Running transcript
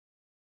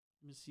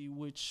me see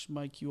which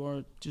mic you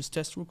are. Just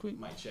test real quick.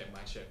 Mic check.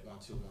 1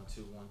 2 1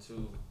 2 1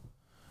 2.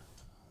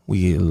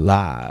 We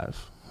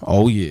live.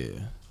 Oh yeah.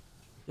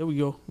 There we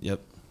go. Yep.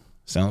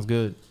 Sounds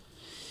good.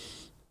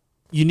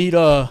 You need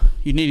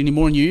any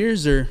more in your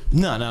ears or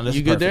No, this you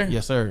is good perfect. there?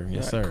 Yes, sir.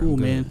 Yes, sir. Cool,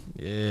 I'm man.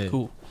 good. Yeah.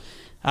 Cool.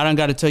 I don't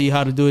got to tell you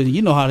how to do it.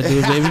 You know how to do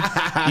it, baby.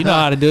 You know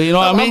how to do it. You know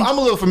what I mean? I'm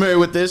a little familiar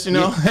with this, you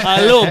know.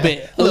 A little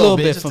bit. A little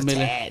bit just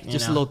familiar. A tad,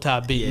 just a little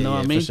tad bit. You know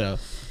what I mean? For sure.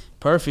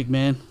 Perfect,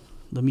 man.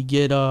 Let me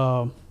get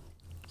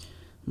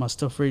my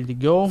stuff ready to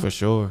go. For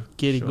sure.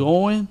 Get it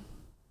going.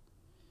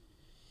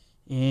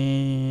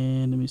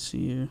 And let me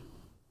see here.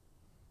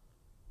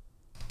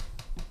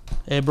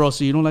 Hey, bro,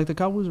 so you don't like the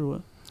Cowboys or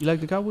what? You like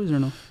the Cowboys or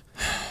no?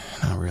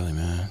 Not really,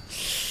 man.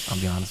 I'll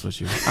be honest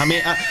with you. I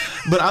mean,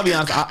 but I'll be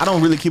honest. I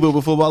don't really keep up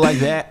with football like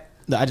that.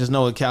 I just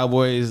know the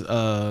Cowboys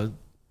are,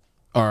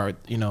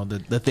 you know,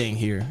 the thing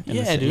here.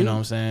 Yeah, dude. You know what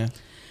I'm saying?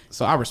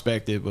 So I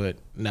respect it, but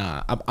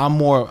nah, I'm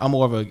more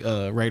of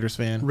a Raiders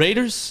fan.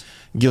 Raiders?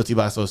 Guilty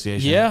by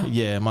association. Yeah?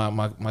 Yeah,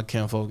 my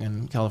kinfolk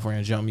in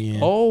California jumped me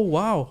in. Oh,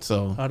 wow.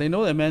 So I didn't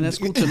know that, man. That's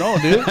cool to know,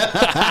 dude.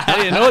 I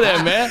didn't know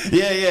that, man.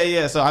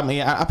 Yeah. So, I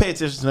mean, I pay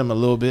attention to them a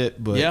little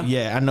bit, but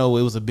yeah, I know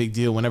it was a big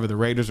deal whenever the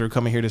Raiders were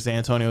coming here to San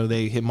Antonio.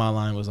 They hit my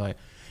line, was like,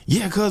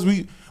 yeah, because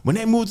when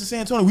they moved to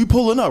San Antonio, we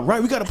pulling up,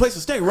 right? We got a place to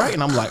stay, right?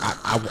 And I'm like,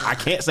 I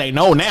can't say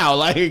no now.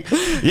 Like,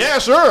 yeah,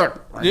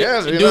 sure.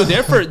 Yes,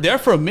 dude, there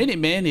for a minute,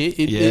 man.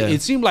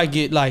 It seemed like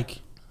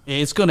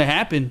it's going to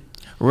happen.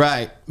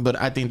 Right,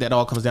 but I think that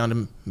all comes down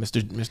to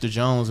Mr.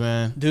 Jones,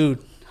 man.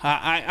 Dude,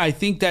 I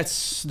think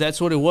that's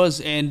what it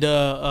was. And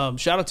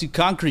shout out to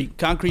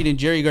Concrete and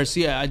Jerry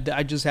Garcia.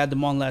 I just had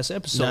them on last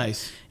episode.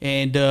 Nice.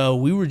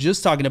 And we were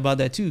just talking about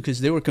that too,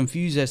 because they were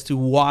confused as to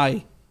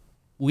why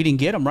we didn't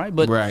get them, right?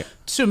 But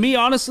to me,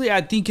 honestly,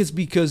 I think it's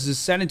because the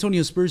San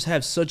Antonio Spurs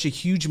have such a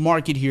huge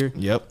market here.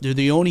 Yep. They're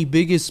the only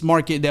biggest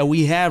market that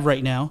we have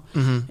right now.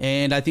 Mm-hmm.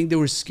 And I think they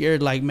were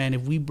scared, like, man,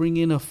 if we bring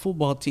in a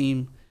football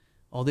team,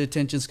 all the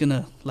attention's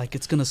gonna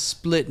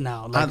split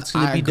now. Like it's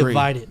gonna be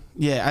divided.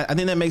 Yeah, I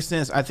think that makes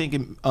sense. I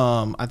think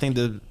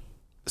the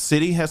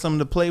city has something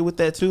to play with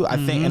that too. I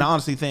think, and I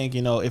honestly think,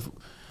 you know, if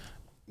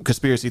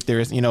conspiracy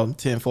theorists, you know,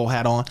 tinfoil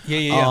hat on.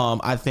 Yeah.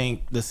 I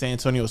think the San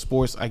Antonio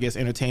Sports, I guess,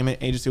 entertainment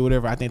agency or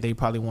whatever, I think they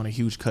probably want a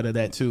huge cut of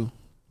that too,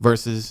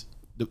 versus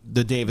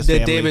the Davis family.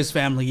 The Davis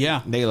family,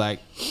 yeah. They like,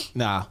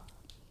 nah.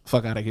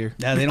 Fuck out of here.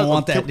 Yeah, they don't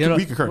want that.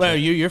 We can curse. Well,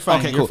 you're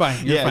fine. Okay, You're cool.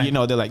 fine. You're fine. You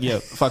know, they're like, yeah,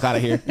 fuck out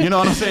of here. You know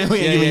what I'm saying? We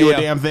ain't giving you a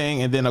damn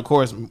thing. And then, of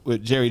course,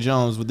 with Jerry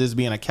Jones, with this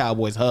being a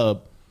Cowboys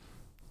hub,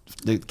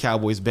 the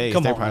Cowboys base,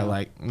 they're probably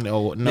like,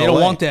 no, they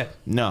don't want that.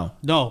 No,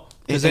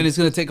 because then it's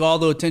going to take all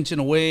the attention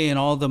away and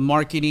all the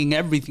marketing,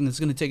 everything that's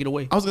going to take it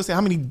away. I was going to say,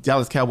 how many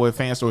Dallas Cowboy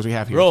fan stores we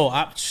have here? Bro,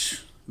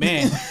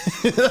 man.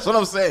 That's what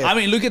I'm saying. I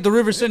mean, look at the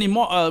River City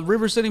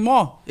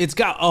Mall. It's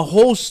got a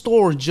whole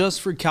store just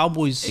for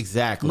Cowboys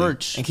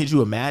merch. And could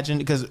you imagine?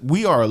 Because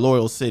we are a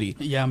loyal city.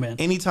 Yeah, man.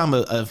 Anytime,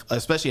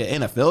 especially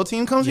an NFL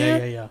team comes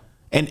here. Yeah.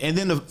 And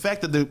then the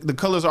fact that the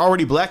colors are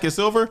already black and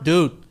silver.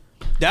 Dude,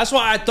 that's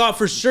why I thought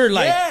for sure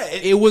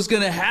it was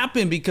going to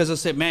happen, because I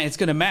said, man, it's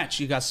going to match.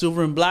 You got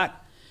silver and black.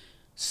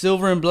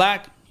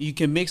 You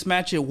can mix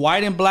match it,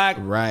 white and black.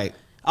 Right.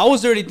 I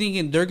was already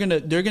thinking they're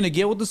gonna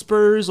get with the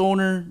Spurs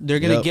owner. They're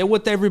gonna get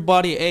with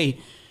everybody. Hey,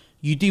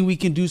 you think we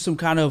can do some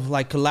kind of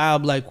like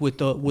collab, like with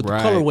the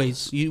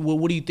colorways?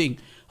 What do you think?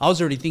 I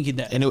was already thinking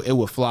that, and it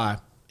would fly.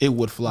 It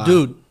would fly,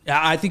 dude.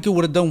 I think it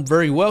would have done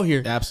very well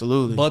here.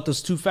 Absolutely. But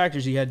those two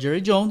factors: you had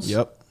Jerry Jones.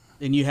 Yep.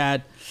 And you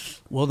had,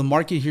 well, the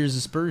market here is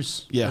the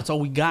Spurs. Yeah. That's all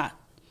we got.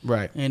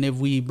 Right. And if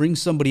we bring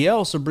somebody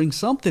else or bring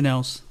something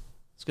else,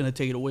 it's gonna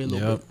take it away a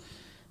little bit.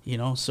 You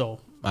know. So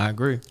I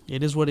agree.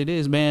 It is what it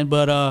is, man.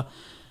 But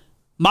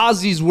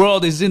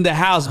MazisWorld is in the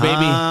house,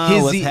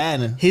 baby. What's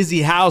happening?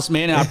 Hizzy house,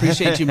 man. And I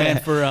appreciate you, man,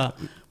 for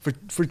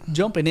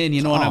jumping in.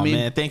 You know what I mean?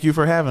 Man, thank you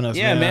for having us.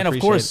 Yeah, man. Of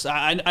course.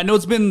 I know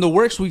it's been in the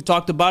works. We've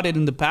talked about it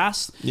in the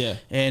past. Yeah.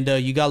 And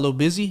you got a little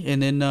busy, and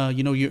then I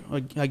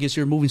guess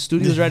you're moving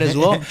studios right as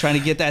well, trying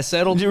to get that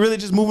settled. You're really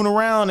just moving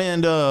around,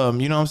 and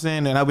you know what I'm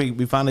saying. And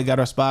we finally got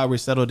our spot. We're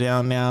settled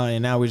down now,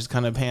 and now we're just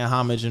kind of paying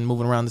homage and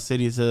moving around the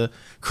city to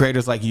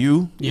creators like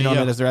you. You know what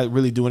I mean? That's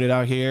really doing it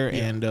out here,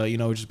 and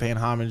we're just paying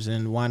homage.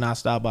 And why not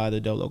stop by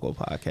the Del Loco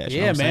podcast? You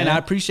know what I'm saying? I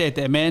appreciate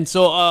that, man.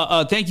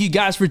 So thank you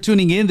guys for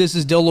tuning in. This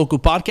is Del Loco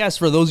podcast.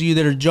 For those of you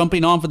that are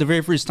jumping on for the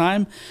very first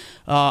time,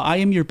 I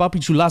am your papi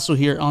chulazo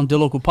here on Del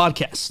Loco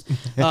podcast,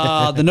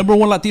 the number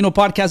one Latino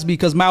podcast,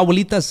 because my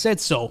abuelita said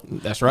so.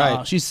 That's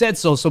right. She said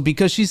so. So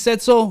because she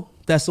said so,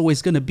 that's the way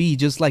it's gonna be.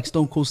 Just like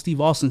Stone Cold Steve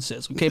Austin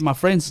says. Okay, my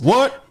friends.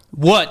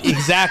 What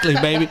exactly,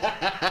 baby?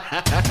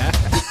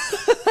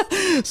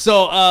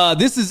 So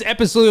this is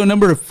episode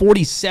number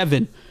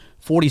 47.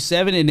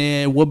 47, and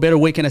then what better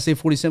way can I say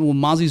 47 with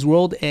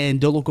MazisWorld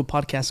and Del Loco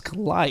Podcast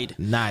collide?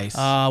 Nice.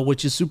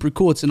 Which is super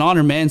cool. It's an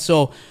honor, man.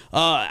 So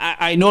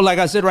I know, like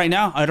I said right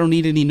now, I don't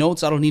need any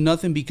notes. I don't need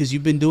nothing, because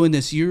you've been doing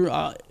this year.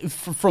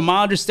 From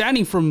my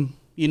understanding, from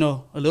you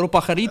know, a little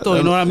pajarito,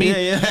 you know what I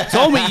mean?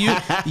 Told me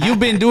you've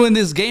been doing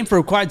this game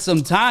for quite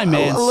some time,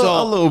 man. A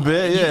little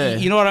bit, yeah.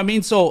 You know what I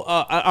mean? So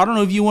I don't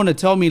know if you want to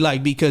tell me,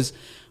 like, because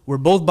we're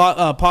both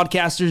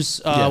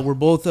podcasters, we're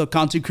both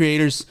content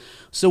creators.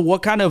 So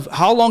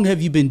how long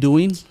have you been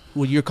doing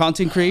with your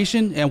content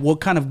creation, and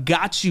what kind of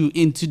got you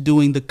into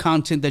doing the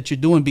content that you're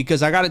doing?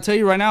 Because I got to tell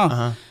you right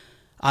now,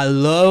 I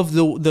love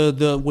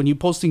the when you're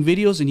posting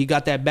videos and you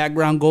got that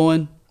background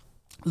going,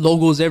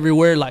 logos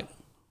everywhere. Like,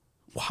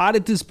 how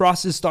did this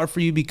process start for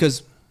you?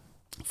 Because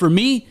for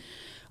me,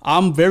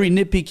 I'm very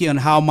nitpicky on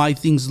how my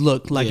things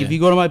look. Like, if you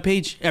go to my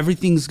page,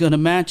 everything's going to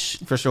match.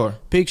 For sure.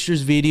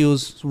 Pictures,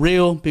 videos,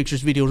 real.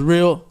 Pictures, videos,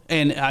 real.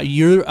 And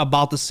you're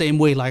about the same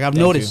way. Like, I've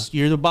noticed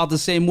you're about the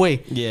same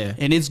way. Yeah.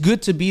 And it's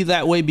good to be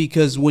that way,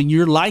 because when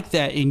you're like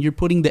that and you're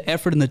putting the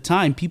effort and the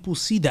time, people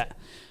see that.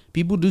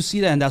 People do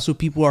see that, and that's what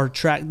people are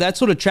attract. That's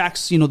what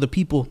attracts, you know, the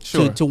people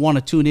to want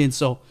to tune in.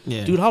 So,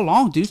 dude, how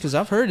long, dude? Because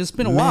I've heard it's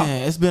been a while.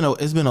 It's been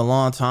a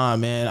long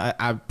time, man.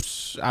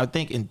 I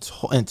think in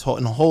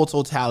whole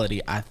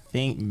totality, I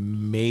think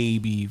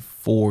maybe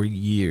 4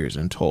 years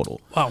in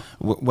total. Wow.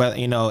 Well,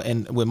 you know,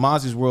 and with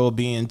MazisWorld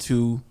being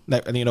two,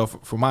 you know,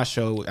 for my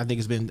show, I think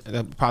it's been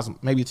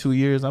maybe 2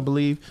 years, I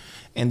believe.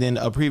 And then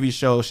a previous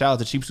show, shout out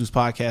to Cheap Suits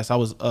Podcast, I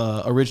was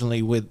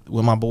originally with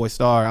my boy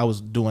Star. I was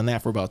doing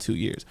that for about 2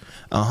 years,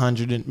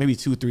 100 maybe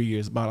 2-3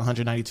 years, about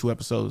 192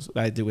 episodes that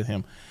I did with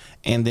him.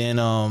 And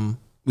then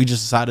we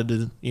just decided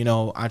to, you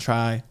know, I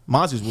try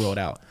MazisWorld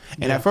out.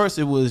 And at first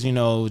it was, you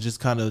know, just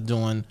kind of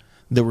doing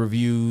the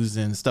reviews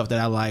and stuff that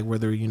I like,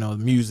 whether, you know,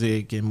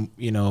 music and,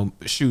 you know,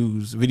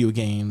 shoes, video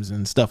games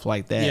and stuff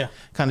like that. Yeah.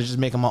 Kind of just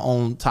making my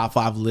own top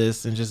 5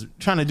 lists and just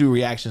trying to do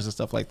reactions and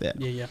stuff like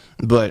that. Yeah.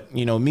 But,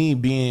 you know, me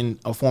being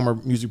a former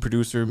music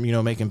producer, you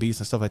know, making beats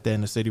and stuff like that in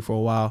the city for a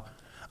while,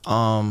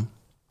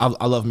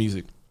 I love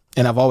music.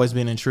 And I've always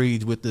been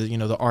intrigued with the, you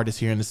know, the artists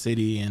here in the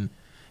city and,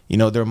 you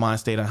know, their mind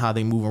state on how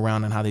they move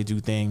around and how they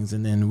do things.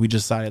 And then we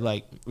decided,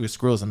 like, with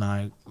Skrills and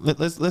I,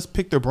 let's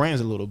pick their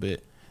brains a little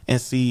bit and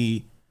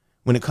see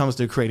when it comes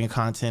to creating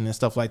content and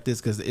stuff like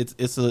this, because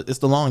it's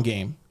the long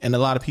game. And a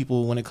lot of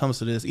people, when it comes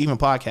to this, even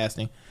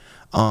podcasting,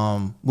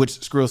 which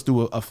Skrills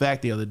threw a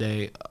fact the other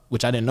day,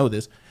 which I didn't know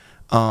this,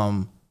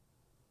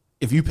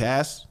 if you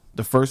pass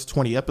the first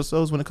 20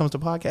 episodes when it comes to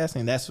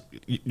podcasting, that's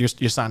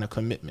your sign of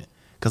commitment,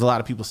 because a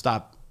lot of people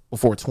stop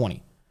before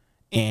 20.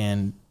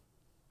 And,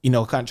 you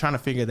know, kind of trying to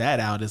figure that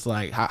out is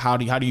like, how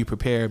do you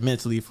prepare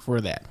mentally for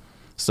that?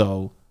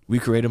 So we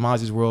created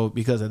MazisWorld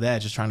because of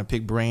that, just trying to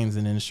pick brains,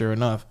 and then sure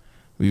enough,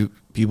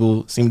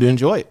 people seem to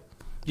enjoy it.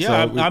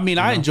 Yeah, so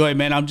I enjoy it,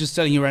 man. I'm just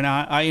telling you right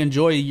now, I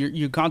enjoy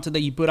your content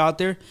that you put out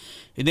there.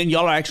 And then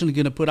y'all are actually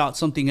going to put out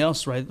something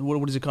else, right?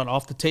 What is it called?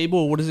 Off the Table?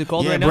 Or what is it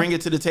called right now? Bring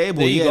It to the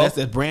Table. That's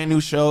a brand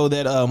new show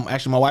that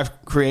actually my wife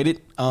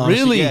created.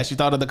 Really? She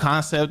thought of the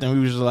concept, and we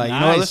were just like,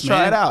 nice, let's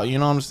try it out. You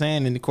know what I'm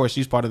saying? And of course,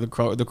 she's part of the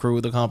crew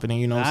of the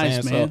company. You know what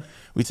I'm saying? Man. So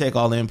we take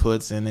all the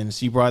inputs, and then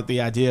she brought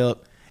the idea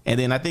up. And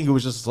then I think it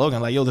was just a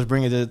slogan like, yo, let's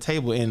bring it to the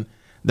table. And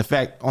the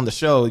fact on the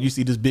show, you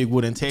see this big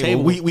wooden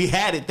table. We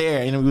had it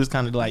there, and it was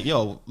kind of like,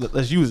 yo,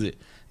 let's use it.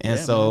 And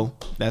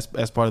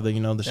that's part of the, you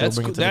know, the show.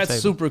 Bring it to the table.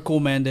 That's super cool,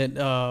 man. That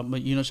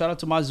but you know, shout out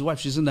to Maz's wife.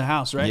 She's in the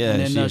house, right? Yeah,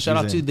 and then shout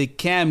out to the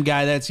cam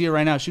guy that's here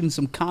right now shooting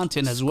some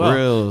content as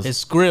well.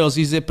 It's Skrills.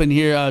 He's up in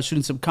here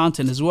shooting some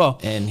content as well.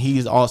 And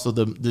he's also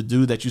the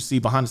dude that you see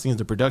behind the scenes,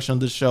 the production of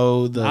the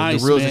show, the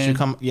reels that you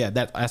come. Yeah,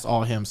 that's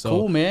all him. So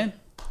cool, man.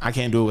 I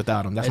can't do it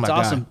without him. That's my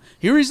awesome.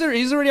 guy.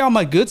 He's already on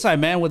my good side,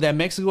 man, with that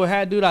Mexico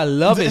hat, dude. I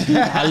love it.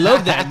 I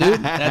love that,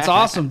 dude. That's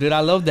awesome, dude. I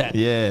love that.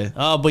 Yeah.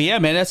 But yeah,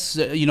 man, that's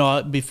you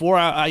know, before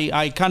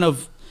I kind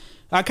of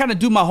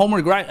do my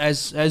homework, right,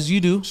 as you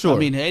do. Sure. I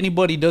mean,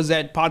 anybody does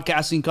that.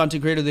 Podcasting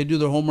content creator, they do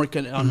their homework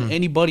on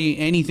anybody,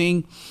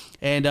 anything.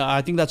 And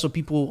I think that's what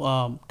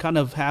people kind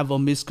of have a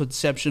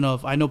misconception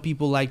of. I know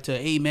people like to,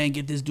 hey man,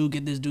 get this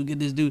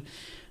dude.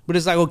 But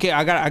it's like, okay,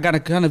 I got to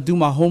kind of do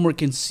my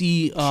homework and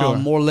see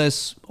more or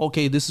less,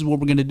 okay, this is what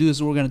we're going to do. This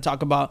is what we're going to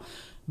talk about.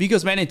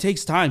 Because, man, it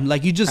takes time.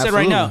 Like you just said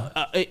right now,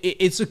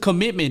 it's a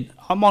commitment.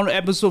 I'm on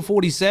episode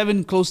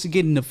 47, close to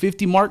getting the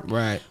 50 mark.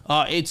 Right.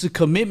 It's a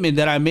commitment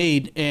that I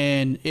made.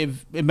 And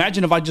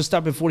imagine if I just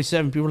stopped at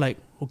 47, people are like,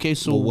 okay,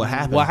 so what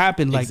happened? What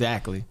happened? Like,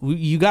 exactly.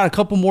 You got a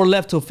couple more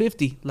left till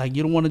 50. Like,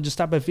 you don't want to just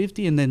stop at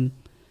 50 and then...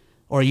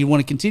 or you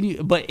want to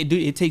continue, but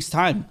it takes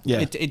time. Yeah,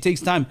 it takes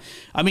time.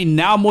 I mean,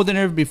 now more than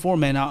ever before,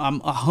 man. I'm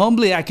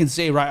humbly I can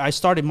say, right, I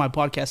started my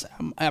podcast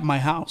at my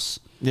house.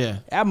 Yeah,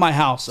 at my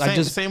house.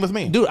 Same with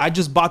me, dude. I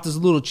just bought this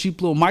little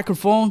cheap little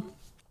microphone.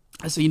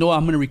 I said, you know what,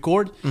 I'm gonna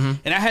record.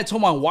 And I had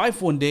told my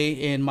wife one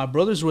day, and my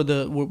brothers were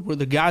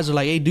the guys are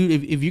like, hey, dude,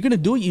 if you're gonna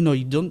do it, you know,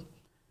 you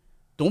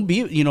don't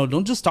be, you know,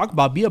 don't just talk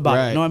about, be about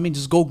it. You know what I mean?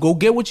 Just go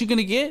get what you're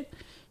gonna get.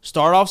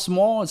 Start off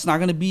small. It's not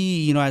going to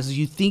be, you know, as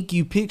you think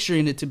you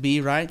picturing it to be,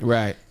 right?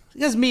 Right.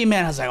 Because me,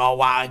 man, I was like, oh,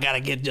 wow, I got to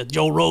get the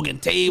Joe Rogan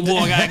table.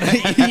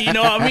 You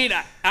know what I mean?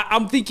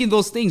 I'm thinking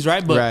those things,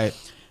 right? But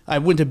I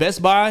went to Best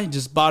Buy,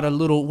 just bought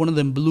one of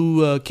them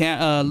blue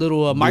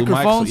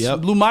microphones,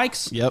 blue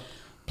mics. Yep.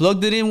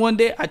 Plugged it in one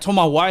day. I told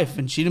my wife,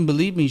 and she didn't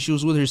believe me. She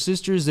was with her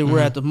sisters. They were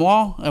at the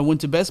mall. I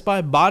went to Best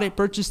Buy, bought it,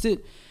 purchased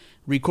it,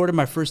 recorded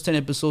my first 10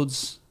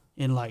 episodes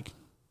in like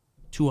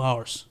 2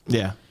 hours.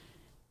 Yeah.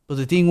 But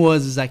the thing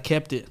was, I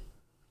kept it.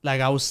 Like,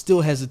 I was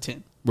still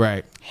hesitant.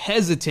 Right.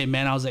 Hesitant,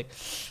 man. I was like,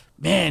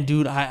 man,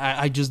 dude,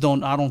 I just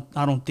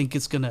don't think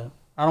it's gonna.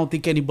 I don't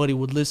think anybody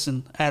would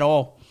listen at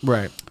all.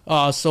 Right.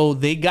 So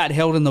they got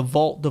held in the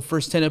vault. The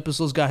first 10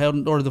 episodes got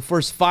held, or the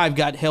first 5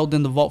 got held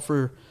in the vault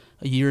for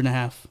a year and a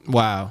half.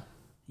 Wow.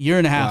 Year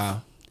and a half.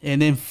 Wow. And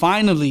then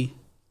finally,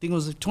 I think it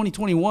was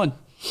 2021.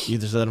 You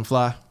just let them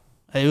fly?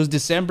 It was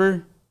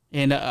December,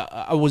 and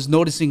I was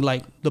noticing,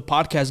 like, the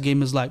podcast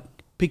game is, like,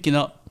 picking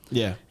up.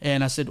 Yeah.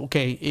 And I said,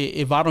 okay,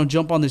 if I don't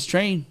jump on this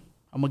train,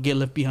 I'm going to get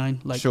left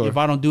behind. Like, if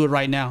I don't do it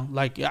right now.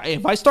 Like,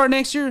 if I start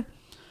next year,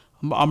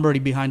 I'm already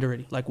behind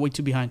already. Like, way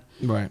too behind.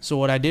 Right. So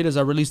what I did is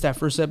I released that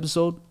first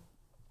episode,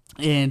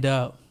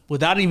 and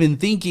without even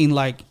thinking,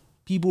 like,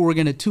 people were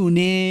going to tune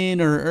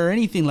in or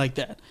anything like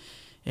that.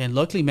 And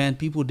luckily, man,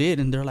 people did.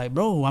 And they're like,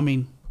 bro, I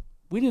mean,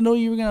 we didn't know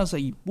you were going to. I was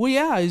like, well,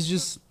 yeah, it's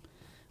just,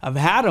 I've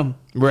had them.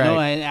 Right. You know,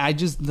 and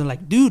they're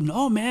like, dude,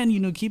 no,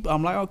 man, keep.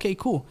 I'm like, okay,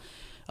 cool.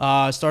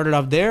 I started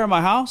off there at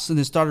my house, and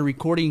then started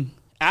recording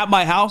at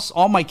my house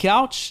on my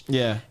couch.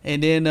 Yeah.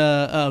 And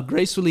then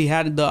gracefully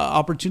had the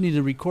opportunity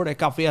to record at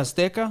Cafe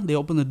Azteca. They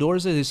opened the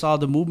doors there. They saw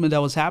the movement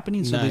that was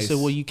happening. So They said,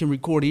 well, you can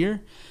record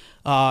here.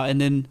 And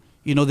then,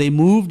 they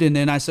moved. And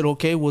then I said,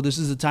 okay, well, this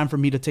is the time for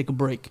me to take a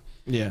break.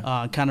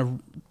 Yeah. Kind of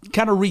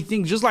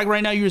rethink. Just like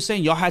right now you were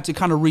saying, y'all had to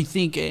kind of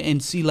rethink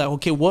and see, like,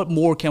 okay, what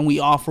more can we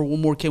offer? What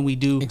more can we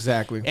do?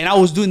 Exactly. And I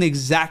was doing the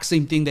exact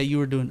same thing that you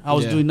were doing. I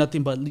was doing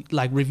nothing but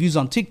like reviews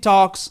on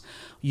TikToks,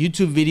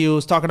 YouTube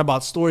videos, talking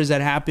about stories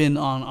that happen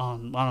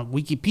on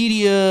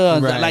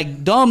Wikipedia, right.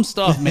 Like dumb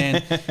stuff,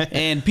 man.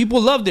 And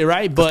people loved it,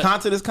 right? But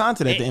content is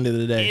content at the end of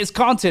the day. It's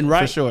content,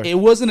 right? For sure. It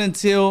wasn't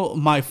until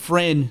my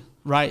friend,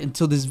 right,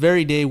 until this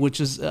very day, which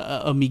is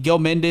Miguel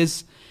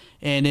Mendez,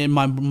 and then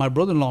my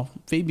brother-in-law,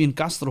 Fabian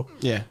Castro.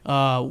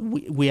 Yeah.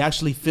 We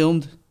actually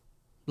filmed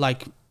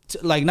like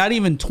not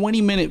even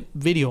 20-minute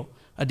video.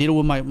 I did it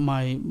with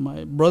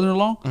my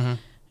brother-in-law,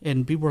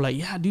 and people were like,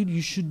 yeah, dude,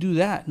 you should do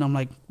that. And I'm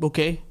like,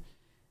 okay.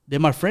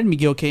 Then my friend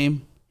Miguel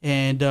came,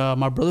 and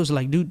my brothers were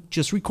like, dude,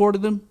 just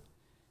recorded them.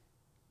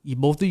 You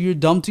both of you are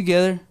dumb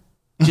together.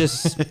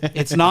 Just,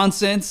 it's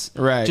nonsense.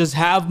 Right. Just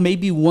have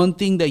maybe one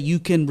thing that you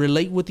can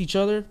relate with each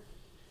other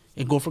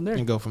and go from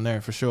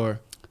there. For sure.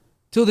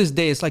 Till this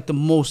day, it's like the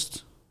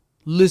most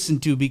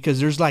listened to because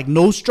there's like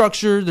no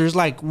structure. There's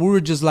like, we were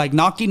just like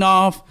knocking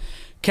off.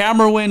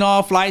 Camera went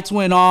off. Lights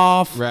went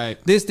off. Right.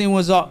 This thing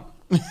was up.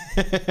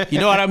 You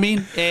know what I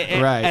mean?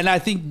 Right. And I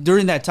think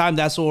during that time,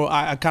 that's where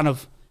I kind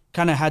of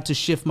had to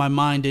shift my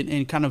mind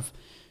and kind of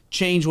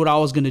change what I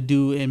was going to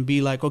do and be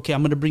like, okay,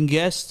 I'm going to bring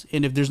guests.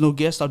 And if there's no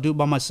guests, I'll do it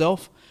by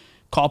myself.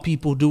 Call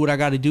people, do what I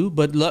got to do.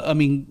 But I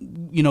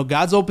mean,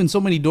 God's opened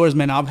so many doors,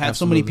 man. I've had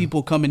so many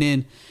people coming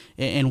in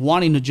and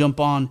wanting to jump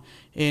on,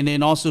 and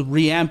then also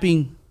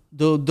reamping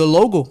the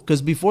logo.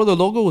 Because before, the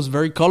logo was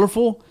very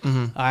colorful.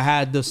 I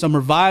had the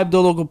Summer Vibe,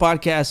 the logo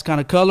podcast kind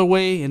of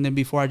colorway. And then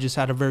before, I just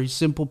had a very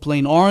simple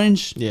plain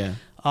orange. Yeah.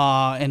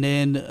 And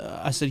then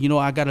I said,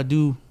 I got to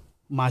do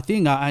my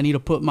thing. I need to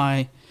put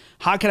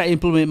how can I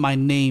implement my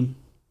name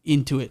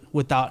into it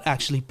without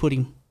actually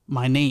putting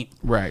my name?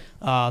 Right.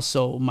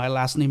 So my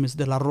last name is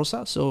De La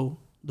Rosa, so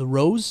the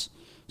rose.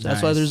 So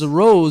that's why there's a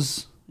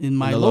rose in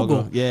my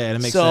logo. Yeah,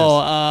 that makes sense.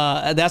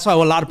 So that's why a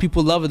lot of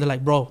people love it. They're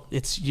like, bro,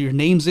 it's your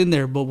name's in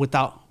there, but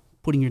without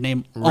putting your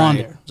name on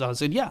there. So I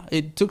said, yeah,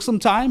 it took some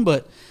time,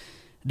 but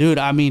dude,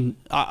 I mean,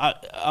 I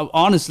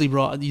honestly,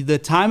 bro, the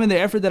time and the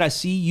effort that I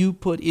see you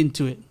put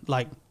into it,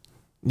 like,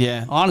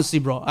 yeah, honestly,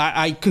 bro,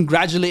 I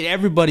congratulate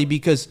everybody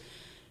because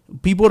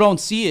people don't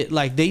see it.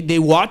 Like they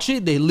watch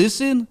it, they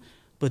listen,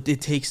 but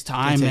it takes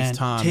time, man.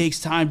 It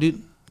takes time,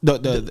 dude.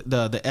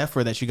 The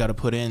effort that you got to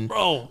put in,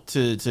 bro,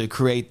 to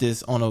create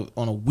this on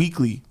a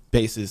weekly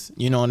basis.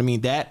 You know what I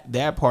mean?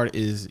 That part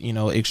is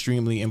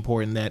extremely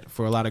important. That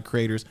for a lot of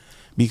creators,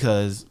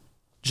 because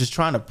just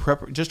trying to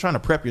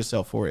prep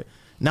yourself for it.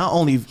 Not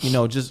only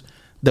just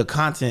the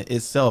content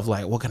itself,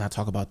 like what can I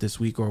talk about this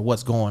week or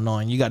what's going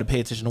on. You got to pay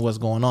attention to what's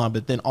going on,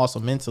 but then also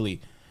mentally,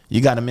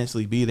 you got to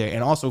mentally be there.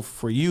 And also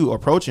for you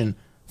approaching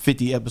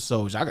 50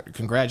 episodes,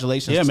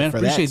 congratulations for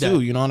that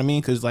too. You know what I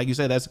mean? Because like you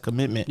said, that's a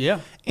commitment. Yeah.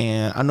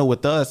 And I know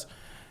with us,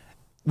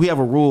 we have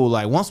a rule,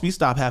 like once we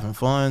stop having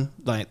fun,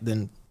 like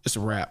then it's a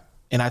wrap.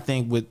 And I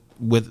think with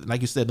like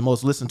you said, the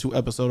most listened to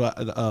episode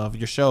of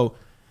your show,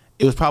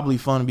 it was probably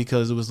fun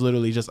because it was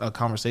literally just a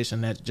conversation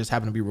that just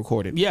happened to be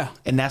recorded. Yeah.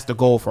 And that's the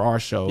goal for our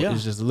show. Yeah.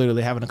 Is just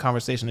literally having a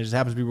conversation that just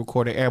happens to be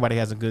recorded. Everybody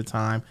has a good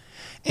time.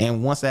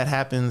 And once that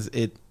happens,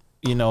 the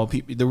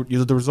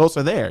results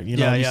are there. You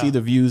see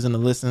the views and the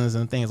listens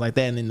and things like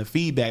that. And then the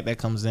feedback that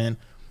comes in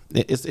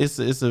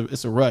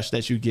it's a rush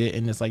that you get,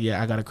 and it's like,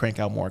 yeah, I got to crank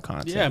out more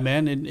content. Yeah,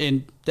 man,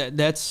 and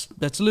that's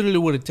literally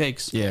what it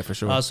takes. Yeah, for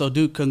sure. So,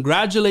 dude,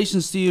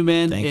 congratulations to you,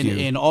 man, Thank you.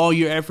 in all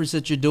your efforts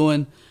that you're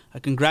doing. I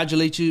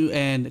congratulate you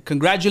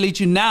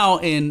now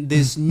in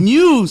this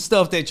new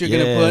stuff that you're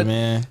gonna put.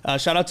 Man.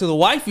 Shout out to the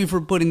wifey for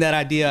putting that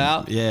idea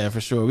out. Yeah, for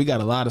sure. We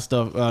got a lot of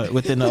stuff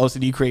within the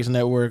OCD Creation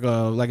Network.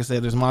 Like I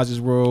said, there's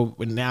MazisWorld.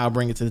 We now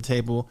bring it to the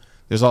table.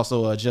 There's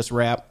also Just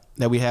Rap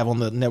that we have on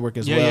the network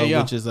as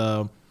well, which is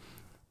it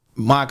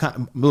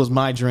was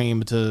my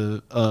dream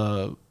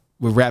to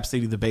with Rap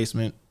City The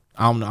Basement.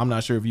 I'm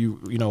not sure if you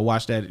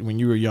watched that when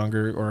you were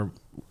younger, or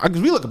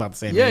because we look about the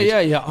same age.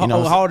 Yeah.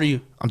 How old are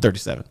you? I'm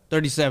 37.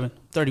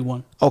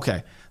 31.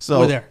 Okay, so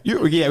we're there.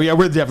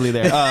 We're definitely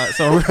there.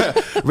 So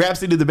Rap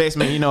City The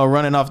Basement,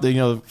 running off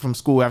the from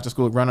school after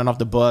school, running off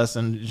the bus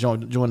and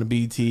join the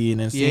BT,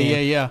 and then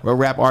seeing where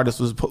rap artists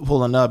was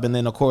pulling up, and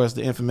then of course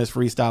the infamous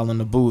freestyle in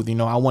the booth.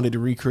 I wanted to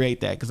recreate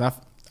that because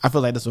I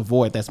feel like there's a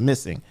void that's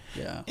missing.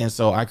 Yeah. And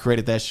so I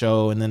created that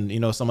show, and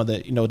then some of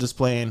the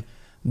displaying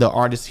the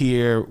artists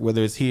here,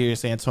 whether it's here in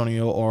San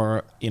Antonio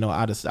or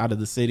out of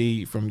the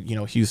city, from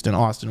Houston,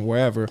 Austin,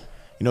 wherever,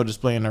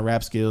 displaying their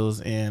rap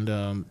skills, and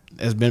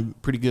has been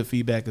pretty good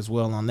feedback as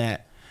well on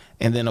that.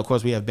 And then of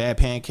course we have Bad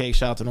Pancake.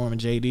 Shout out to Norman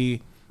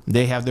JD.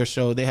 They have their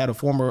show. They had a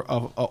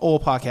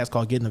old podcast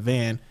called Get in the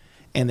Van,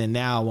 and then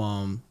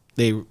now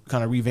they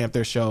kind of revamped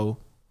their show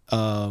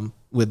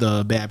with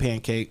Bad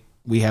Pancake.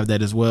 We have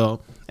that as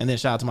well. And then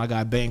shout out to my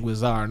guy Bang with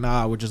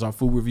Zara, which is our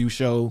food review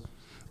show.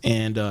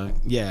 And we're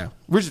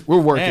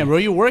working. Man, bro,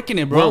 you're working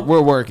it, bro.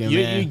 We're working,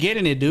 man. You're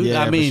getting it, dude.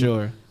 Yeah, I mean, for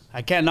sure.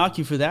 I can't knock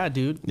you for that,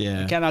 dude.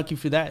 Yeah, I can't knock you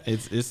for that.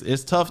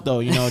 It's tough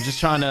though, just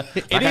trying to.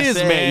 It is,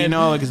 man.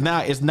 Because now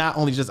it's not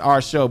only just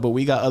our show, but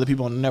we got other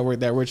people on the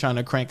network that we're trying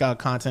to crank out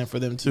content for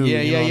them too.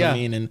 Yeah, you know what I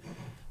mean? And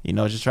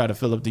just try to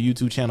fill up the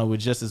YouTube channel with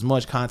just as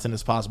much content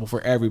as possible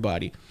for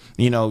everybody.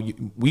 You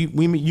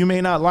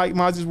may not like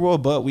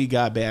MazisWorld, but we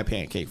got Bad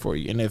Pancake for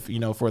you. And if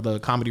for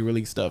the comedy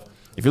relief stuff,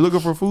 if you're looking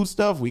for food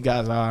stuff, we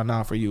got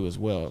now for you as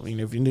well.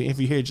 If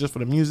you're here just for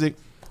the music,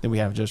 then we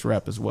have Just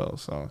Rap as well.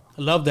 So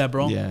I love that,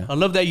 bro. Yeah, I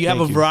love that you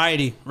have a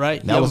variety,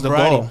 right? That was the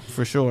goal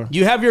for sure.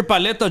 You have your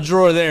paleta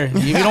drawer there.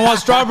 If you don't want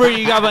strawberry,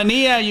 you got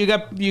vanilla, you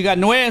got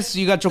nuez,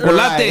 you got chocolate.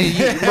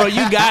 Right. Bro,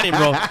 you got it,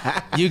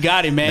 bro. You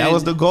got it, man. That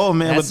was the goal,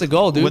 man. That's the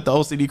goal, dude. With the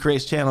OCD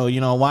Creates channel,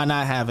 why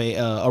not have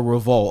a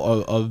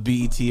revolt of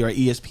BET or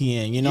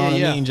ESPN? You know what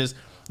I mean? Just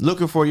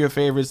looking for your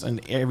favorites,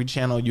 and every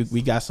channel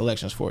we got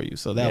selections for you.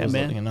 So that was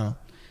man.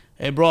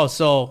 Hey, bro.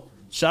 So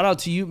shout out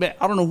to you, man.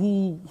 I don't know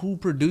who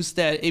produced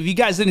that. If you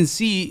guys didn't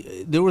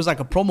see, there was like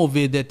a promo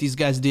vid that these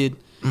guys did,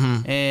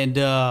 and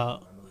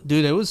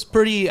dude, it was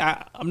pretty.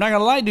 I'm not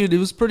gonna lie, dude. It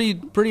was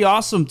pretty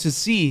awesome to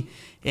see.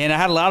 And I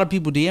had a lot of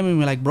people DMing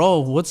me like,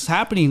 "Bro, what's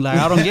happening? Like,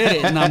 I don't get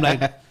it." And I'm like,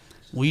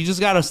 "Well, you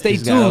just gotta stay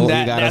tuned.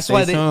 That's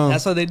why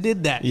they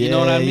did that. Yeah, you know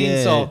what I mean?"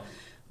 Yeah. So.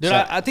 Dude,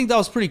 I think that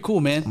was pretty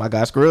cool, man. My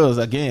guy Skrills,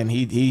 again,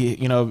 he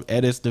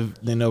edits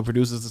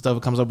produces the stuff,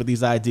 and comes up with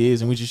these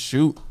ideas, and we just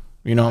shoot.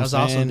 You know what I'm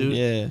saying? Awesome, dude.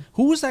 Yeah.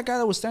 Who was that guy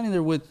that was standing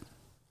there with?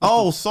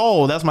 Oh,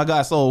 Soul. That's my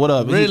guy, Soul. What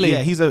up? Really?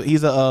 He's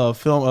a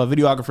film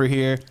videographer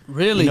here.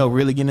 Really?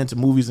 Really getting into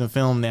movies and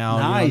film now.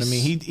 Nice.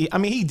 You know what I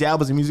mean? He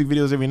dabbles in music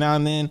videos every now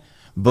and then,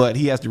 but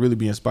he has to really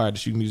be inspired to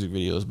shoot music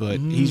videos.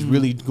 But he's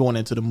really going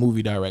into the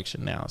movie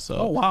direction now. So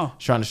oh wow,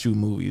 trying to shoot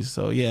movies.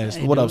 So yeah.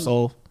 Hey, what dude. up,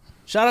 Soul?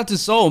 Shout out to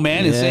Soul,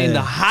 man. And saying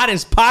the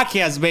hottest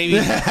podcast, baby.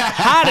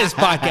 Hottest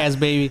podcast,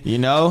 baby.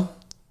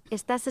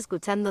 Estás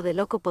escuchando De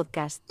Loco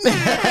Podcast.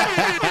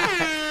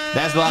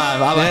 That's live.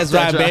 That's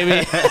right,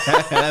 baby.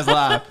 That's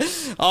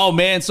live. Oh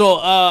man, so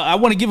I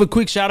want to give a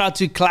quick shout out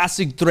to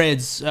Classic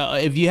Threads.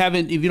 If you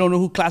don't know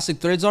who Classic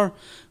Threads are,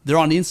 they're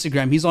on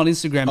Instagram. He's on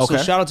Instagram. Okay.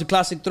 So shout out to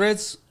Classic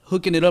Threads,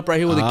 hooking it up right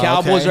here with the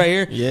Cowboys right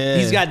here. Yeah,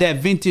 he's got that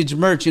vintage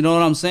merch. You know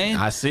what I'm saying?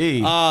 I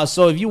see.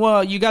 So if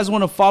you guys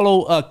want to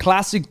follow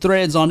Classic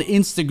Threads on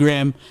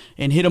Instagram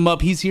and hit him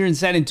up, he's here in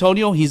San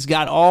Antonio. He's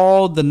got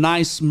all the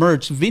nice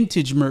merch,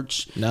 vintage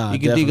merch. You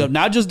can think of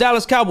not just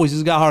Dallas Cowboys.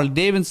 He's got Harley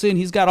Davidson.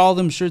 He's got all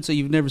them shirts that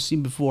you've never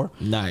seen before.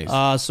 Nice.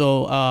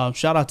 So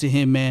shout out to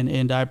him, man,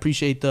 and I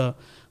appreciate the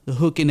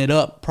hooking it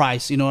up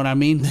price, you know what I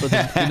mean? You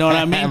know what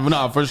I mean?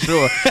 No, for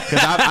sure. Because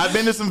I've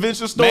been to some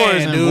vintage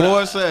stores, and dude,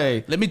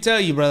 boy, let me tell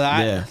you,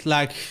 brother.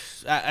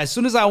 As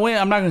soon as I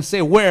went, I'm not gonna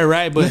say where,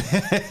 right? But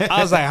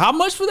I was like, "How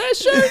much for that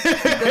shirt?"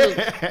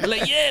 They're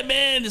like, "Yeah,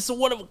 man, it's a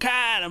one of a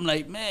kind." I'm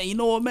like, "Man, you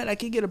know what, man? I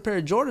can get a pair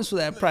of Jordans for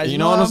that price." You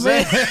know what I'm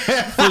saying?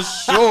 For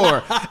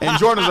sure. And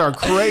Jordans are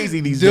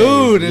crazy these days,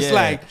 dude. It's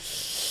like,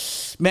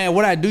 man,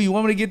 what I do? You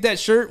want me to get that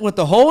shirt with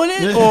the hole in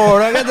it,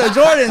 or I got the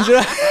Jordans? You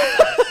know?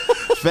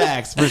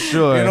 Facts, for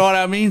sure. You know what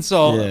I mean?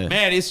 So,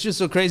 man, it's just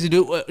so crazy,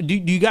 dude. Do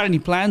you got any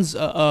plans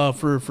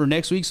for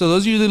next week? So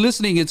those of you that are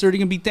listening, it's already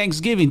going to be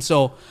Thanksgiving.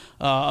 So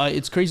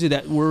it's crazy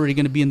that we're already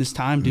going to be in this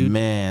time, dude.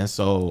 Man,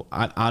 so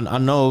I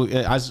know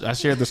I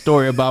shared the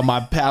story about my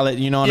palate,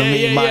 you know what I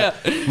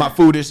mean?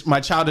 My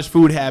childish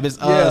food habits.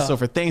 So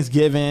for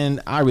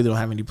Thanksgiving, I really don't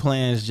have any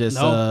plans. Just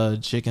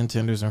chicken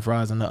tenders and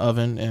fries in the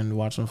oven and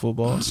watch some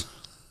football.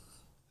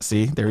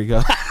 See, there we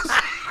go.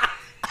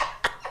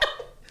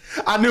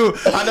 I know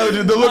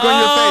the look on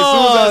your face. As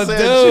soon as I said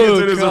chicken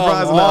tenders and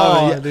fries in the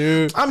oven.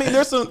 Dude. I mean,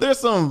 there's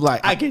some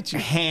like I get you.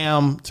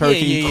 Ham,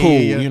 turkey, cool.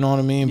 You know what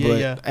I mean?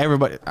 But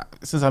everybody,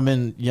 since I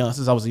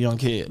was a young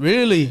kid,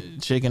 really,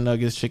 chicken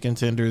nuggets, chicken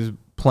tenders,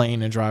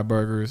 plain and dry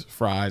burgers,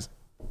 fries.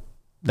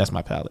 That's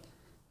my palate.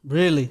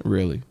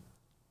 Really.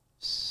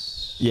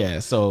 Yeah,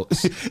 so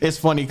it's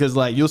funny because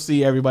like you'll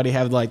see everybody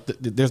have like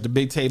there's the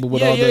big table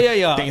with all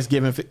the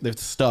Thanksgiving the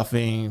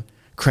stuffing,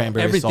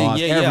 cranberry sauce,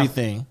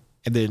 everything,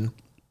 and then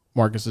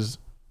Marcus's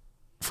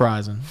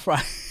fries.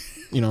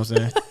 You know what I'm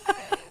saying?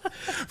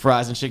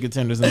 Fries and chicken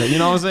tenders, and you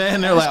know what I'm saying?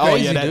 And they're like,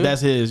 crazy, oh yeah,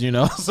 that's his, you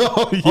know.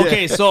 So yeah.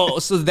 Okay, so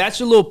that's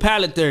your little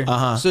palate there.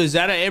 So is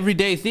that an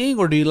everyday thing,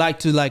 or do you like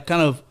to like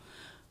kind of?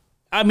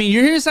 I mean,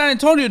 you're here in San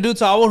Antonio, dude,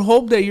 so I would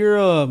hope that you're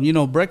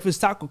a, breakfast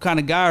taco kind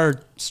of guy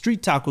or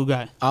street taco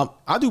guy.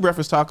 I do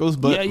breakfast tacos,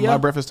 but my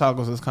breakfast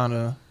tacos is kind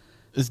of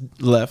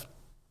left.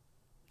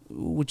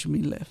 What you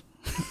mean left?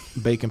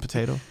 Bacon,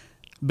 potato.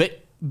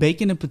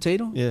 Bacon and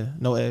potato? Yeah,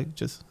 no egg,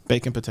 just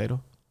bacon,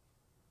 potato.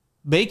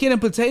 Bacon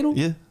and potato?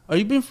 Yeah. Are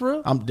you being for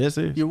real? I'm dead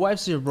serious. Your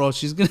wife's here, bro.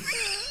 She's gonna...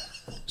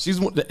 She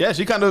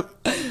kind of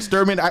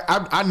stirred me.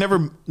 I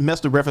never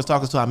messed with breakfast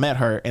tacos until I met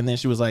her, and then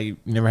she was like, "You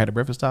never had a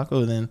breakfast taco?"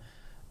 And then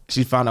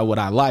she found out what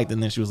I liked,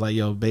 and then she was like,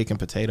 "Yo, bacon,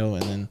 potato,"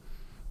 and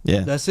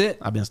then that's it.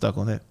 I've been stuck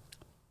on that.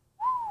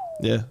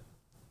 Yeah.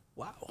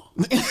 Wow.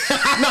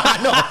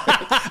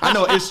 I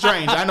know it's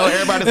strange. I know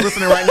everybody's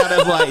listening right now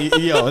that's like,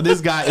 "Yo,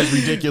 this guy is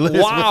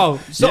ridiculous." Wow.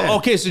 So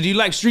okay, so do you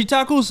like street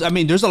tacos? I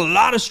mean, there's a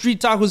lot of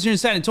street tacos here in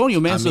San Antonio,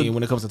 man. I mean,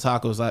 when it comes to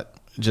tacos, I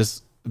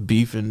just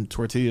beef and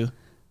tortilla.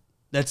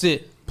 That's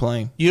it.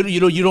 Plain. You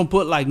don't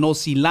put like no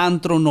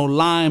cilantro, no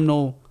lime,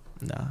 no.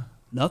 Nah.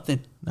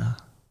 Nothing. Nah.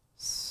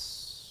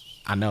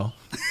 I know.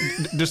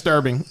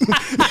 Disturbing,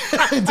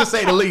 to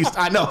say the least.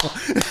 I know.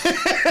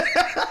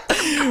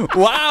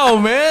 Wow,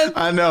 man.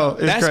 I know.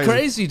 That's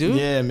crazy, dude.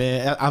 Yeah,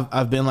 man.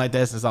 I've been like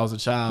that since I was a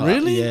child.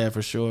 Really? Yeah,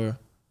 for sure.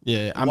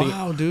 Yeah,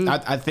 wow, dude.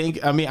 I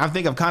think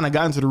I've kind of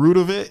gotten to the root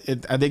of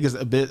it. I think it's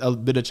a bit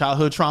of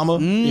childhood trauma,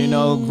 you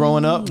know,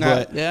 growing up.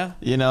 But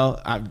you know,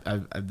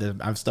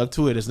 I've stuck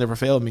to it. It's never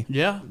failed me.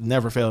 Yeah,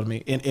 never failed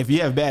me. And if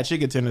you have bad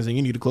chicken tenders, then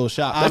you need to close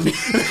shop.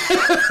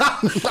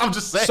 I'm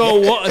just saying.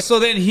 So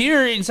then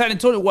here in San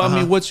Antonio, well, I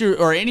mean, what's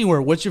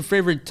your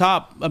favorite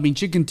top? I mean,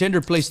 chicken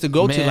tender place to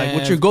go to? Like,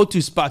 what's your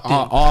go-to spot? Then?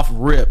 Off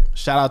rip.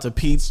 Shout out to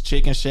Pete's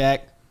Chicken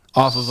Shack.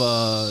 Off of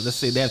let's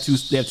say they have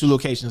two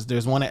locations.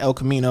 There's one at El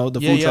Camino,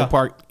 the food truck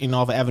park,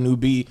 off of Avenue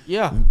B.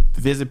 Yeah.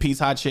 Visit Pete's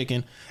Hot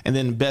Chicken, and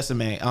then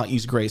Besame out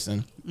East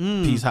Grayson.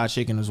 Pete's Hot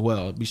Chicken as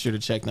well. Be sure to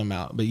check them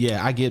out. But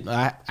yeah,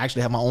 I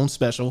actually have my own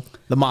special,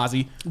 the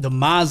Mazi. The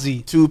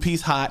Mazi.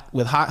 2-piece hot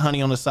with hot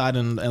honey on the side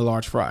and a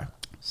large fry.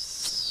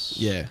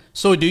 Yeah.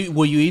 So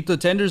will you eat the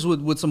tenders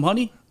with some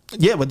honey?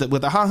 Yeah, with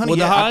the hot honey. With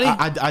the honey?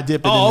 I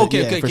dip it in there.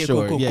 Okay, for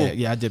sure. Cool.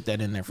 Yeah, I dip that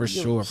in there for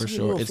sure.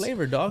 It's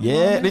flavor, dog.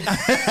 Yeah.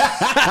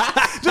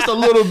 Just a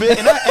little bit.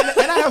 And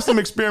I have some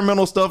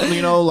experimental stuff, like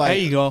there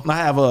you go. I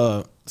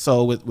have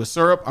so with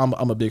syrup, I'm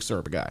a big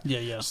syrup guy.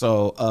 Yeah.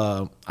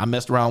 So I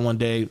messed around one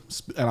day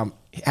and I'm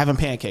having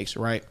pancakes,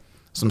 right?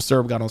 Some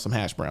syrup got on some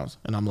hash browns,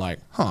 and I'm like,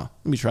 let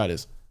me try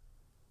this.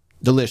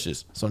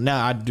 Delicious. So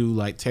now I do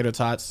like tater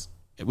tots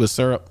with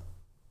syrup,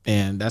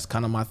 and that's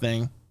kind of my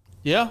thing.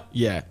 Yeah.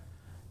 Yeah.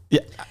 Hey,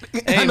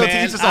 I know,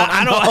 man,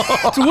 I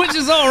know. To which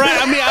is all right.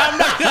 I mean, I'm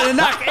not gonna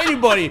knock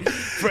anybody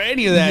for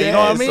any of that. You know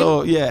what I mean?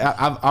 So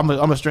yeah,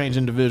 I'm a strange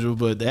individual,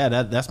 but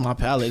that's my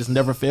palate. It's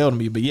never failed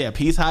me. But yeah,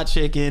 Pete's Hot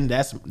Chicken.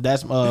 That's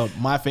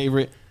my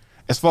favorite.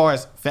 As far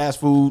as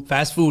fast food,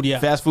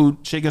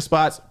 chicken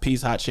spots,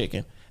 Pete's Hot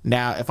Chicken.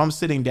 Now, if I'm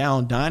sitting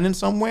down dining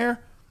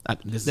somewhere,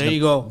 this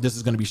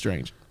is gonna be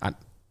strange.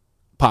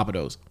 Papa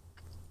Do's.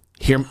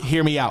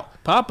 Hear me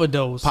out. Papa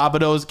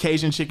Do's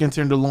Cajun chicken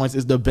tenderloins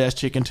is the best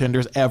chicken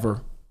tenders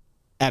ever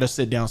at a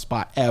sit down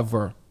spot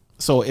ever.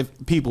 So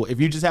if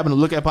you just happen to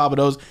look at Papa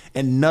Do's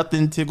and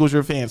nothing tickles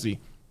your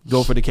fancy,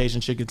 go for the Cajun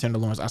chicken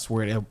tenderloins. I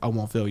swear I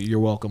won't fail you. You're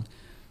welcome.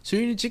 So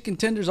you're the chicken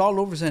tenders all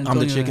over San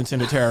Antonio. I'm the chicken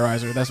tender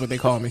terrorizer. That's what they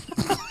call me.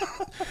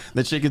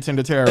 The chicken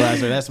tender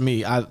terrorizer. That's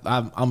me.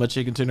 I'm a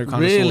chicken tender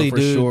connoisseur.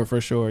 Really,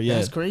 for sure. Yeah,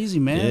 that's crazy,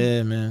 man.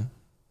 Yeah, man.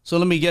 So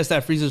let me guess,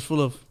 that freezer's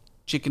full of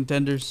chicken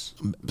tenders,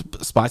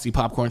 spicy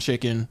popcorn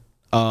chicken,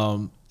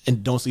 and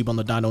don't sleep on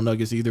the Dino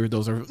Nuggets either.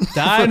 Those are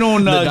Dino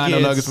Nuggets. The Dino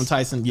Nuggets from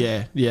Tyson.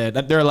 Yeah.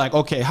 They're like,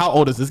 okay, how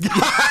old is this guy?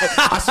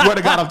 I swear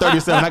to God, I'm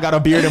 37. I got a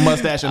beard and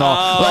mustache and all.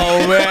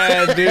 Oh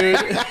man, dude.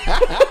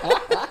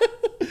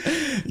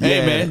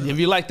 Hey man, if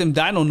you like them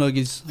Dino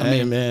Nuggets, I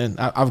mean,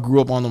 I've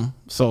grew up on them,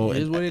 so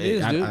it is what it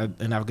is,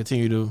 dude. And I've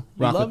continued to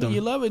rock with them.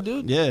 You love it,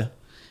 dude. Yeah.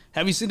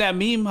 Have you seen that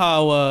meme?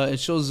 How it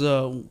shows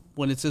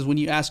when it says when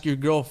you ask your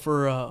girl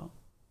for.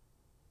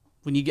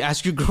 When you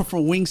ask your girl for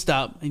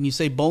Wingstop and you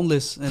say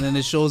boneless, and then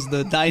it shows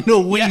the Dino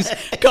wings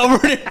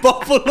covered in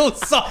buffalo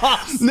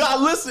sauce. No,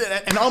 listen,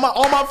 and all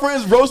my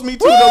friends roast me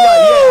too. Woo! They're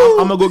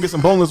like, I'm gonna go get some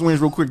boneless wings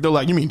real quick. They're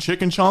like, you mean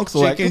chicken chunks?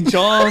 Chicken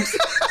chunks.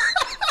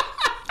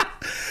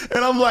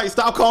 And I'm like,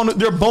 stop calling it.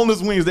 They're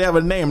boneless wings. They have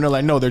a name. And they're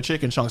like, no, they're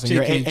chicken chunks. And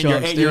you're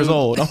 8 years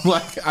old. I'm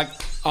like,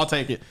 I'll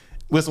take it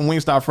with some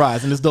Wingstop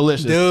fries, and it's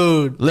delicious,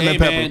 dude. Lemon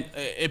pepper. Man,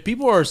 if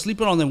people are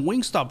sleeping on them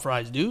Wingstop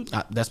fries, dude.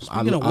 I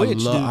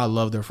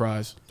love their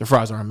fries. Their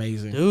fries are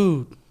amazing,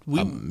 dude.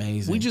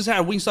 Amazing. We just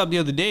had Wingstop the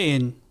other day,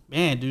 and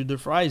man, dude, their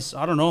fries.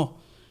 I don't know,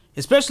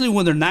 especially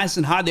when they're nice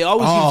and hot. They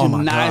always use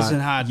them nice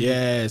and hot. Dude.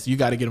 Yes, you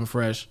got to get them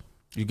fresh.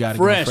 You got to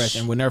get them fresh,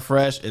 and when they're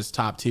fresh, it's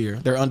top tier.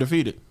 They're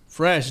undefeated.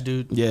 Fresh,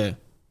 dude. Yeah,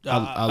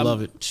 I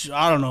love it.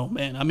 I don't know,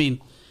 man. I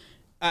mean,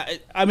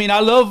 I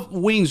love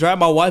wings, right?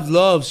 My wife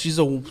loves.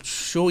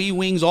 She'll eat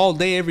wings all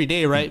day, every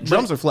day, right?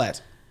 Drums or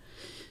flats,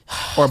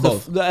 or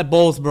both?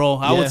 Both, bro.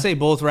 I would say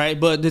both, right?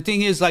 But the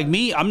thing is, like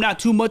me, I'm not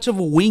too much of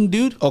a wing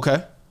dude.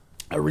 Okay,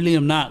 I really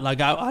am not. Like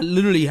I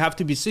literally have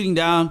to be sitting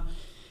down.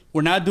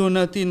 We're not doing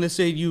nothing. Let's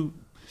say you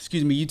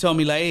tell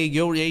me like, hey,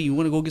 you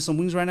want to go get some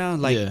wings right now?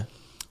 Like,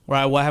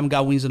 right? Well, I haven't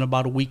got wings in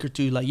about a week or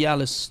two. Like, yeah,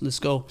 let's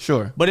go.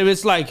 Sure. But if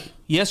it's like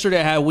yesterday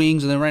I had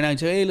wings, and then right now you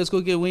say, hey, let's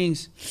go get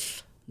wings.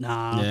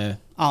 Nah,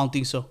 I don't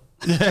think so.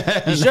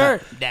 You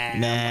sure?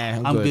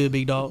 Nah, I'm good,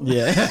 big dog.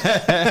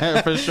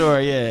 Yeah, for sure.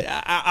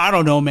 Yeah, I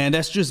don't know, man.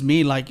 That's just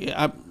me. Like,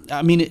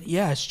 I mean,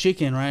 it's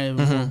chicken, right?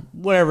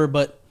 Mm-hmm. Whatever,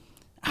 but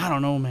I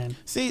don't know, man.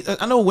 See,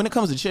 I know when it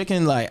comes to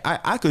chicken, like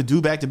I could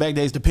do back-to-back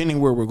days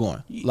depending where we're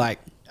going. Like,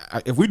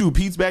 if we do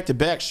Pete's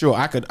back-to-back, sure,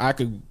 I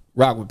could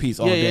rock with Pete's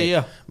all day.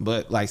 Yeah.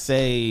 But like,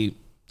 say,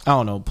 I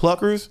don't know,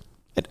 Pluckers.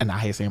 And I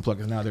hate saying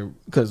Pluckers now,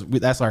 because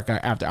that's like our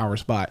after-hour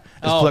spot.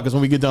 It's Pluckers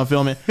when we get done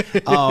filming.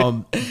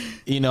 I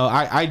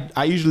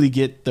usually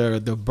get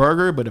the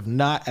burger, but if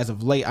not, as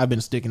of late, I've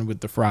been sticking with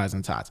the fries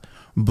and tots.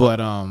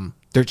 But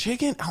their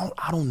chicken,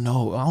 I don't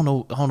know. I don't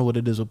know what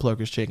it is with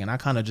Pluckers chicken. I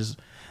don't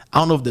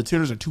know if the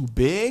tenders are too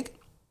big.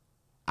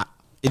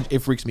 It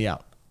freaks me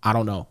out. I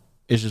don't know.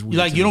 It's just weird.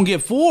 Like, you don't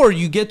get full, or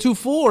you get too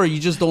full, or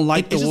you just don't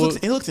like it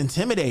looks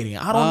intimidating.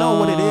 I don't know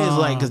what it is.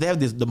 Like, because they have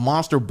the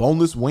monster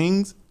boneless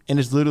wings. And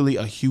it's literally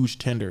a huge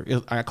tender.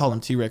 I call them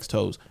T-Rex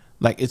toes.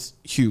 Like, it's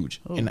huge.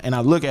 And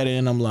I look at it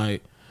and I'm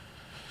like,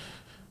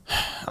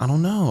 I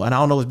don't know. And I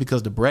don't know if it's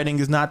because the breading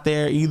is not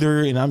there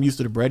either. And I'm used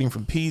to the breading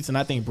from Pete's. And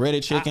I think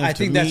breaded chicken, I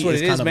think that's what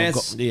it is, man.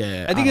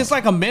 I think it's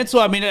like a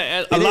mental. I mean,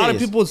 a lot of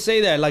people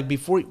say that, like,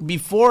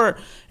 before,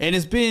 and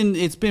it's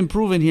been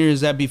proven here,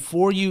 is that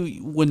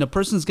when the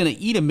person's going to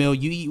eat a meal,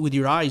 you eat with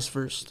your eyes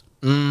first.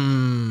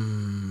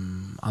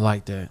 I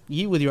like that.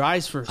 You eat with your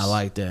eyes first. I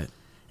like that.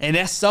 And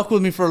that stuck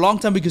with me for a long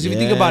time, because if you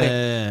think about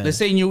it, let's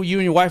say you and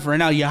your wife right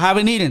now, you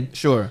haven't eaten.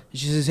 Sure.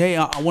 She says, hey,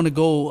 I want to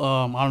go,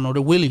 I don't know,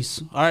 to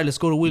Willie's. All right, let's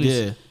go to Willie's.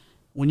 Yeah.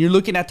 When you're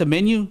looking at the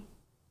menu,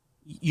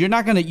 you're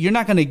not gonna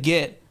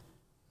get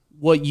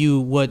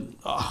you're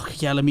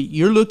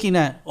looking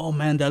at, oh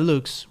man, that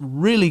looks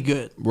really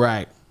good.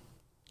 Right.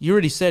 You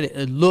already said it.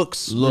 It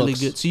looks really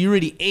good. So you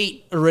already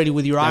ate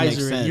with your eyes.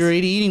 You're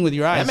already eating with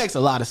your eyes. That makes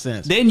a lot of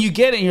sense. Then you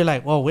get it and you're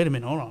like, well, wait a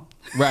minute, hold on.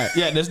 Right.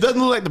 Yeah, this doesn't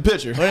look like the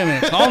picture. Wait a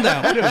minute. Calm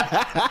down. Wait a minute.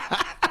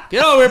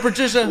 Get over here,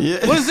 Patricia.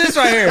 Yeah. What is this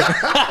right here?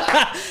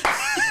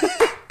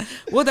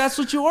 Well, that's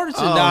what you ordered.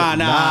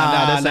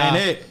 Nah. This ain't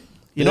it.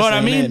 You know what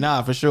I mean?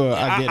 Nah, for sure.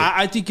 I get it.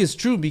 I think it's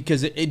true,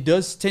 because it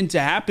does tend to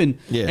happen.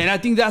 Yeah. And I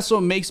think that's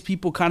what makes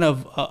people kind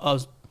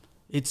of,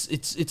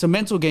 it's a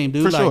mental game,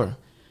 dude. For sure.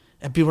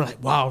 And people are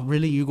like, wow,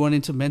 really? You're going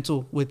into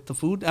mental with the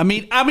food? I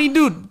mean,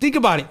 dude, think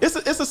about it. It's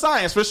a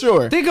science, for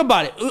sure. Think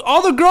about it.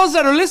 All the girls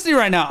that are listening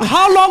right now,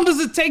 how long does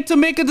it take to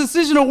make a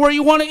decision of where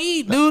you want to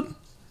eat, dude?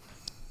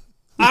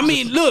 I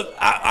mean, look,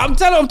 I'm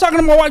talking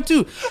to my wife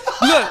too.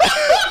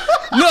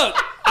 Look.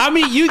 I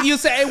mean, you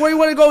say, hey, where you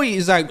want to go eat?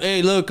 It's like,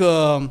 hey, look,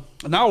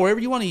 now wherever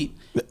you want to eat.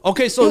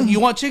 Okay, so you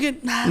want chicken?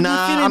 Nah,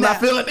 I'm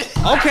not feeling it.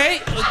 Okay.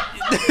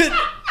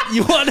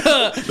 You want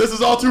to... This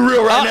is all too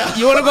real right now.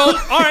 You want to go...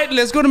 All right,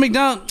 let's go to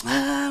McDonald's.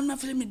 I'm not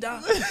feeling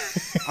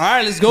McDonald's. All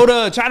right, let's go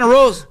to China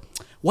Rose.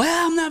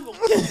 Well, I'm not...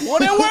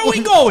 Where are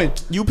we going?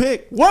 You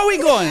pick. Where are we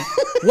going?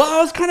 Well,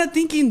 I was kind of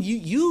thinking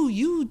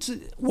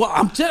well,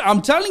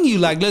 I'm telling you,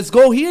 like, let's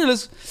go here.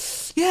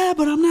 Yeah,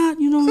 but I'm not,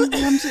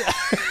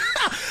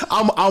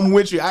 I'm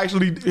with you. I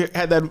actually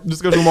had that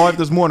discussion with my wife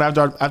this morning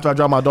after I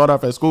dropped my daughter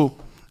off at school.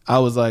 I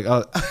was like,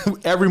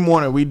 every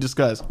morning we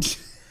discuss,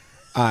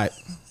 all right,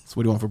 so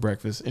what do you want for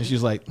breakfast? And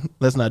she's like,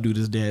 let's not do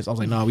this dance. I was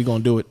like, no, we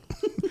gonna do it.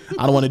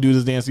 I don't want to do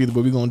this dance either,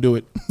 but we gonna do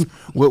it.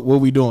 What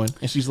we doing?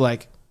 And she's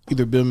like,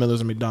 either Bill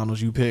Miller's or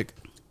McDonald's. You pick.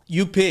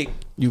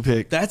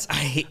 That's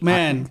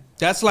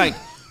that's like,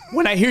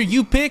 when I hear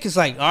you pick, it's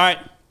like, all right.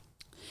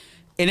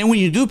 And then when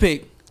you do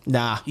pick,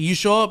 nah, you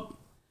show up.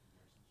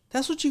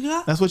 That's what you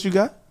got? That's what you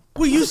got?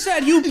 Well, you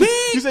said you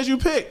pick. You said you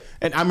pick.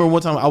 And I remember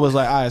one time I was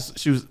like, all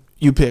right,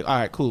 you pick. All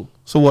right, cool.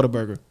 So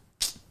Whataburger.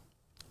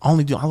 I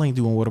only doing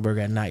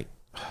Whataburger at night.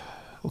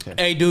 Okay.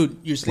 Hey, dude,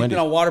 you're sleeping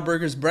on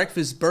Whataburger's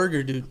breakfast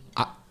burger, dude.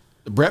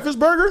 Breakfast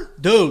burger?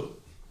 Dude.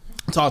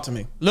 Talk to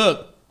me.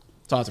 Look.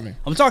 Talk to me.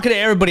 I'm talking to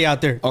everybody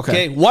out there.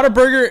 Okay.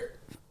 Whataburger,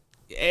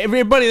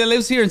 everybody that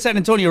lives here in San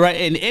Antonio, right?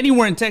 And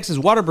anywhere in Texas,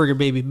 Whataburger,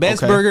 baby.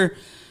 Best burger.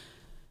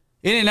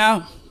 In and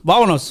out.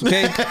 Vámonos,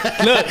 okay?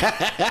 Look,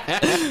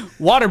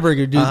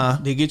 Whataburger,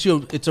 dude. They get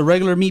you. It's a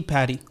regular meat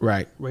patty.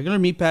 Right. Regular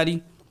meat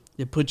patty.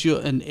 They put you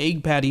an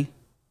egg patty.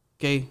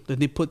 Okay. Then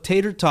they put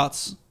tater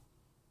tots.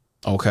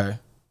 Okay.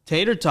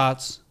 Tater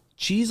tots.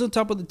 Cheese on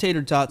top of the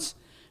tater tots.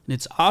 And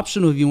it's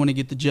optional if you want to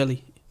get the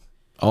jelly.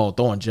 Oh,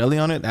 throwing jelly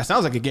on it? That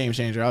sounds like a game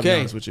changer. I'll be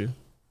honest with you.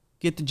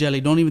 Get the jelly.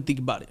 Don't even think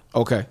about it.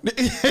 Okay.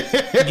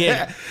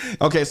 Yeah.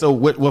 Okay. So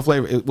what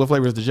flavor? What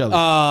flavor is the jelly?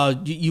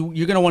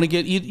 You're gonna want to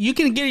get. You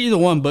can get either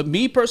one, but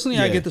me personally,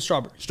 I get the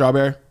strawberry.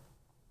 Strawberry.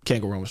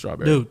 Can't go wrong with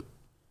strawberry, dude.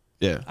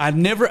 Yeah. I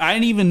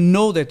didn't even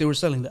know that they were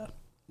selling that.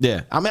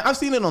 Yeah. I mean, I've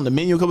seen it on the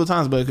menu a couple of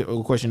times, but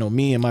of course,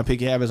 me and my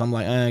picky habits, I'm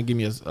like, give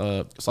me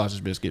a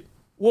sausage biscuit.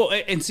 Well,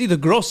 and see, the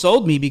girl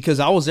sold me because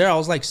I was there. I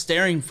was like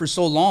staring for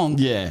so long.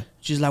 Yeah.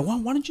 She's like,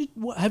 why don't you?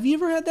 Have you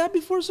ever had that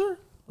before, sir? I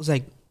was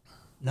like,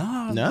 no,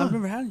 I've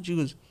never had it. She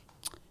goes,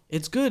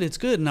 it's good.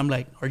 And I'm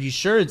like, are you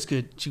sure it's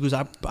good? She goes,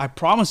 I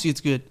promise you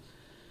it's good. I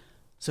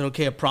said,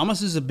 okay, a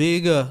promise is a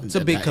big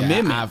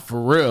commitment. For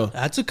real.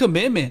 That's a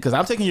commitment. Because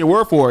I'm taking your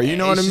word for it. You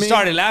know what I mean? She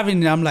started laughing,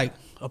 and I'm like,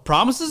 a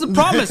promise is a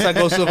promise. I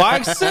go, so if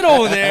I sit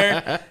over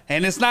there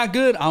and it's not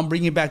good, I'm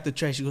bringing back the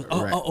tray. She goes,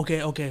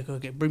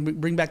 okay.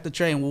 Bring back the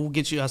tray and we'll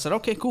get you. I said,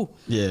 okay, cool.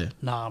 Yeah.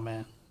 Nah,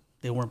 man.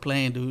 They weren't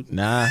playing, dude.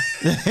 Nah.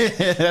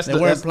 They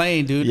weren't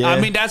playing, dude. Yeah. I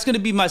mean, that's going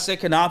to be my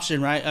second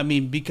option, right? I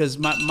mean, because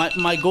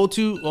my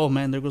go-to, oh,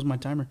 man, there goes my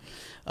timer.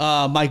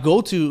 My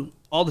go-to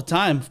all the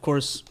time, of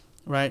course,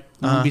 right?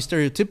 I'm going to be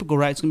stereotypical,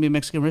 right? It's going to be a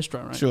Mexican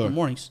restaurant, right? Sure. In the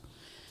mornings.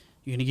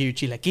 You're going to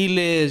get your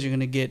chilaquiles. You're going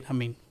to get,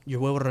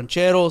 your huevo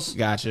rancheros.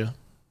 Gotcha.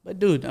 But,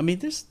 dude,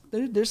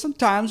 there's some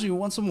times you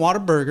want some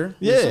Whataburger.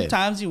 Yeah.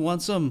 Sometimes you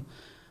want some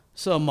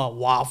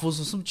waffles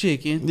or some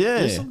chicken.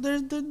 Yeah.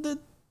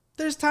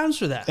 There's times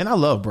for that. And I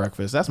love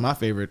breakfast. That's my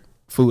favorite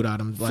food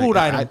item.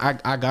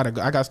 I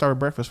gotta start with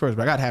breakfast first,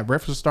 but I gotta have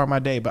breakfast to start my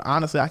day. But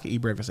honestly, I can eat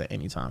breakfast at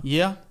any time.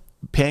 Yeah.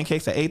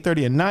 Pancakes at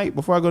 8:30 at night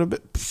before I go to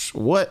bed.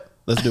 What?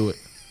 Let's do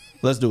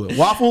it.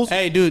 Waffles.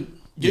 Hey, dude,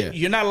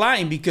 you're not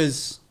lying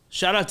because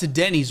shout out to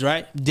Denny's,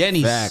 right?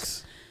 Denny's.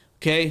 Facts.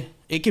 Okay.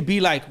 It could be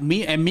like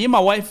me and my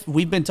wife,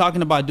 we've been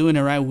talking about doing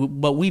it, right?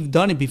 But we've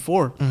done it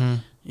before. Mm-hmm.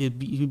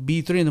 It'd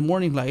be 3 a.m,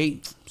 like, hey,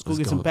 let's go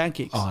get some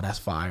pancakes. Oh, that's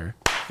fire.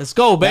 Let's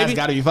go, baby. That's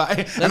gotta be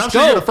fire. And I'm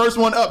sure you're the first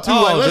one up too.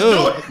 Let's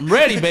do it. I'm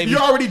ready, baby. You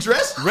already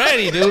dressed?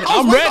 Ready, dude.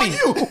 I'm ready.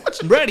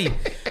 I'm ready.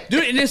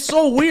 Dude, and it's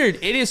so weird.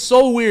 It is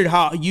so weird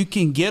how you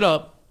can get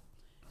up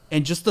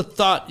and just the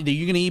thought that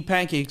you're gonna eat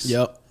pancakes.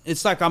 Yep.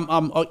 It's like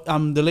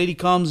I'm the lady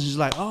comes and she's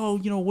like, oh,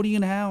 what are you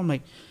gonna have? I'm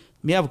like,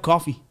 me have a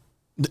coffee.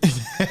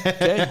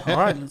 Okay, all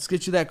right, let's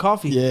get you that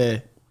coffee. Yeah.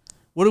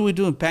 What are we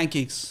doing?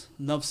 Pancakes.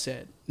 Enough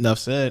said.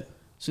 As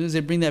soon as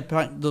they bring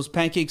those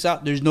pancakes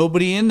out, there's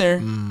nobody in there.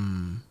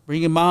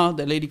 Bring them out.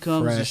 That lady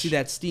comes. Fresh. You see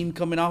that steam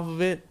coming off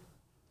of it.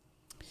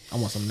 I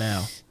want some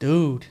now,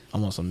 dude. I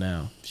want some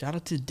now. Shout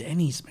out to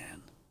Denny's,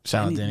 man.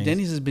 Shout out Denny's.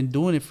 Denny's has been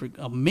doing it for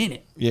a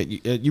minute. Yeah,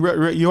 you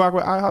rock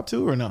with IHOP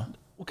too or no?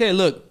 Okay,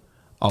 look.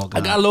 Oh,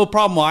 God. I got a little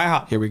problem with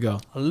IHOP. Here we go.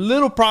 A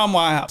little problem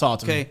with IHOP. Talk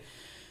to me.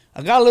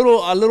 I got a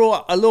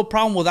little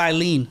problem with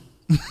Eileen.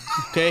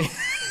 Okay.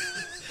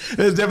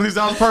 This definitely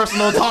sounds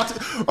personal.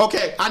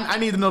 Okay, I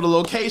need to know the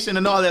location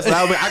and all that, so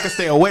I can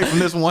stay away from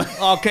this one.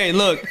 Okay,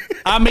 look.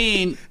 I'm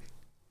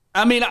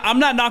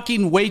not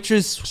knocking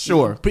waitress,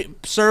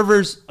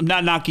 servers. I'm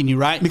not knocking you,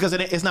 right? Because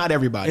it's not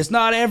everybody. It's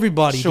not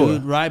everybody,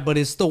 dude, right? But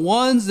it's the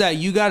ones that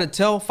you got to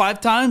tell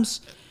 5 times,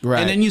 right?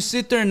 And then you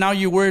sit there and now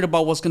you're worried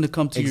about what's going to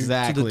come to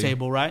the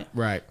table, right?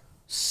 Right.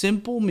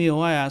 Simple meal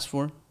I asked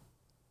for.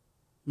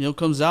 Meal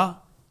comes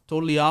out,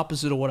 totally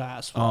opposite of what I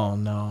asked for. Oh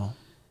no.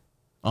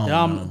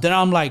 Then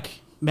I'm like,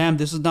 ma'am,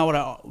 this is not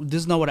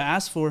what I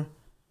asked for.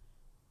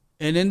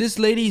 And then this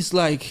lady's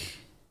like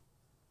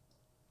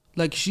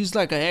she's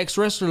like an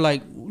ex-wrestler,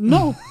 like,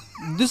 no,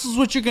 this is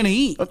what you're gonna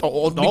eat.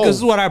 Because this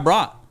is what I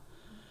brought.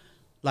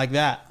 Like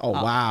that. Oh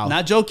wow.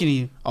 Not joking to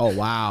you. Oh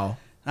wow.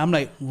 And I'm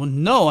like, well,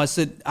 no. I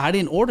said, I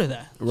didn't order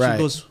that. Right. She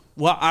goes,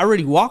 well, I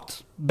already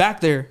walked back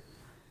there,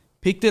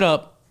 picked it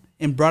up,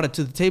 and brought it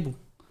to the table.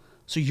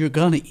 So you're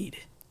gonna eat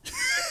it.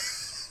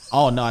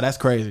 Oh no, that's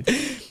crazy.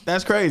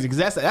 That's crazy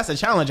because that's a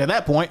challenge at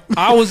that point.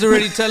 I was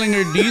already telling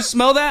her, do you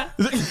smell that?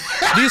 Do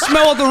you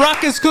smell what The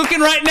Rock is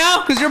cooking right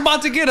now? Because you're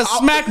about to get a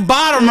smack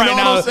bottom right now. You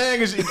know what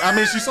I'm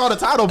saying? She saw the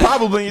title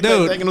probably.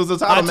 Dude, thinking it was a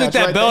title match. I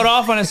took that belt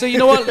off and I said, you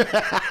know what?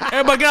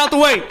 Everybody get out the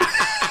way.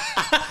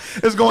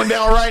 It's going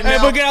down right now.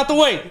 Everybody get out the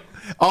way.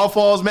 All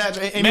falls match.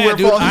 Anywhere man,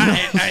 dude, falls.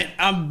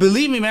 I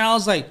believe me, man. I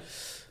was like,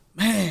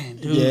 man,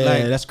 dude.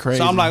 Yeah, that's crazy.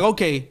 So I'm like,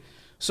 okay.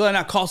 So then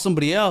I called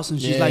somebody else,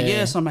 and she's like,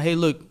 yes. I'm like, hey,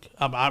 look,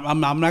 I'm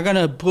not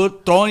gonna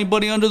throw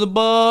anybody under the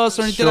bus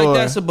or anything like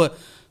that. So, but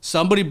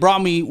somebody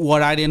brought me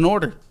what I didn't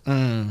order.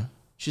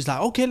 She's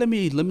like, okay, let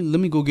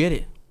me go get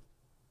it.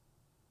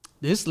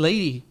 This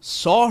lady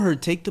saw her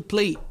take the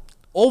plate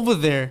over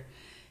there,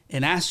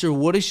 and asked her,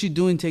 what is she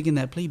doing taking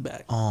that plate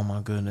back? Oh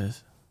my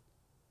goodness,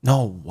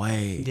 no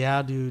way.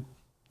 Yeah, dude,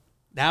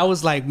 that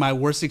was like my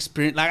worst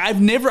experience. Like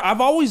I've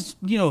always,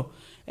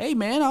 hey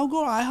man, I'll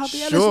go. Let's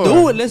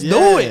do it. Let's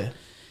do it.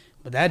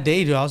 But that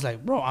day, dude, I was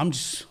like, bro,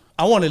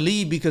 I want to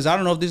leave because I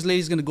don't know if this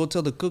lady's gonna go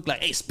tell the cook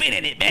like, "Hey, spit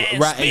in it,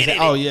 man." Right? Spit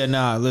in oh it. yeah,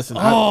 nah. Listen.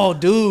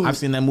 Dude, I've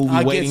seen that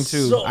movie Waiting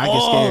too. So, I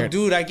get scared.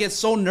 Dude, I get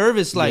so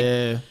nervous. Like,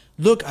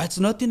 look, it's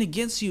nothing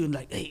against you. And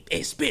like, hey,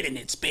 spit in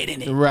it.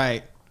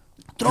 Right.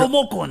 Throw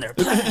moco in there.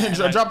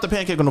 Drop the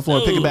pancake on the floor,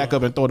 pick it back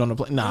up, and throw it on the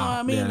plate. Nah,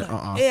 I mean,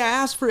 hey, I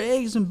asked for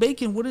eggs and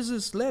bacon. What is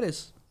this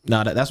lettuce?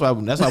 No, that's why.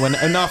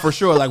 No, for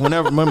sure. Like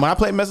when my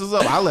plate messes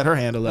up, I let her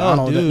handle it. I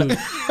don't dude.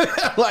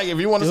 Like if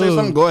you want to say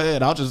something, go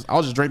ahead. I'll just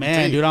drink the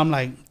tea. Dude, I'm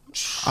like,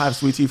 I have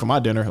sweet tea for my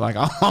dinner. Like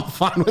I'm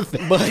fine with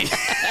it. But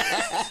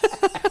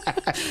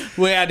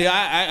well, dude,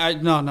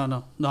 no,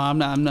 I'm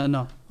not.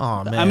 No.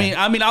 Oh man.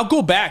 I mean, I'll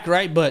go back,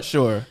 right? But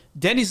sure.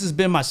 Denny's has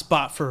been my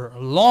spot for a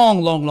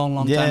long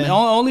time.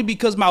 Only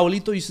because my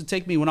abuelito used to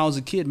take me when I was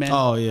a kid, man.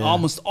 Oh yeah.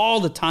 Almost all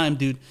the time,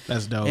 dude.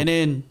 That's dope. And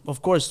then,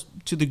 of course,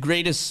 to the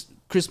greatest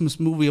Christmas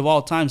movie of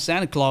all time,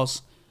 Santa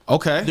Claus.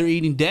 Okay. They're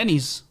eating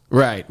Denny's.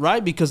 Right.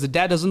 Because the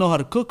dad doesn't know how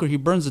to cook or he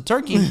burns the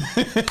turkey.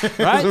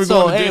 Right?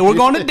 So, we're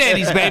going to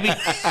Denny's, baby.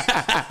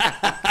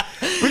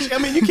 Which, I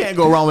mean, you can't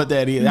go wrong with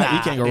that either. You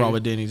can't go wrong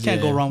with Denny's.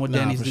 Can't go wrong with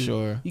Denny's, for dude.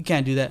 sure. You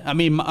can't do that. I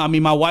mean,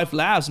 my wife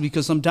laughs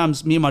because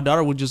sometimes me and my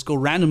daughter would just go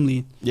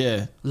randomly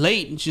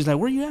late. And she's like,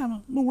 where you at?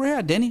 We're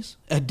at Denny's.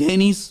 At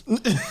Denny's?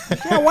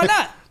 Yeah, why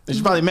not?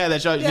 She's probably mad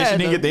that she didn't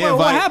get the invite.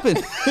 What happened?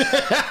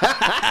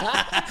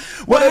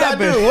 What did I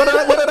do? What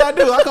did I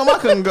do? How come I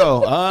couldn't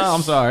go?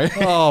 I'm sorry.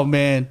 Oh,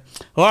 man.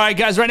 All right,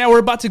 guys. Right now, we're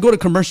about to go to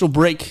commercial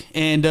break.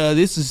 And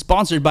this is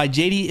sponsored by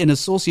JD and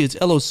Associates,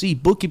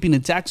 LLC, Bookkeeping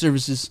and Tax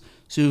Services.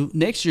 So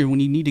next year, when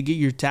you need to get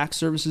your tax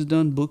services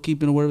done,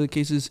 bookkeeping or whatever the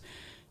case is,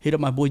 hit up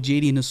my boy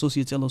JD and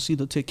Associates LLC.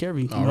 They'll take care of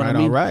you. All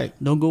right.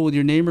 Don't go with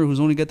your neighbor who's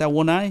only got that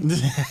one eye. You know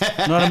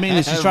what I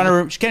mean? She's she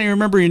can't even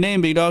remember your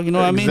name, big dog. You know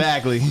what I mean?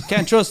 Exactly.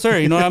 Can't trust her.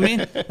 You know what I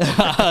mean?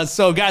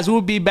 So, guys,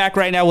 we'll be back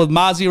right now with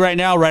Mazi right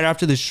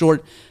after this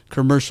short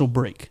commercial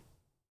break.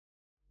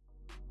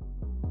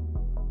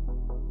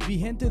 Mi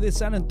gente de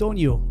San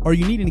Antonio, are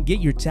you needing to get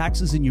your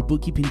taxes and your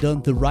bookkeeping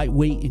done the right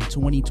way in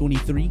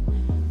 2023?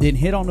 Then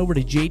head on over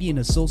to JD and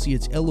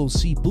Associates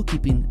LLC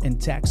Bookkeeping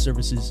and Tax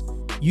Services.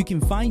 You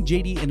can find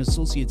JD and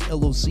Associates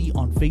LLC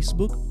on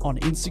Facebook, on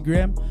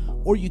Instagram,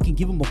 or you can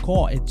give them a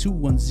call at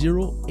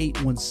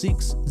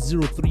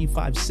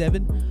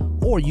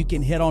 210-816-0357, or you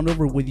can head on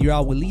over with your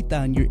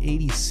abuelita and your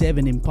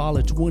 87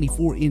 Impala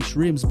 24-inch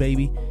rims,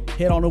 baby.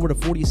 Head on over to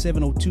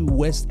 4702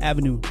 West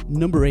Avenue,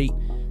 number 8,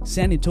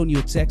 San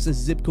Antonio, Texas,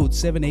 zip code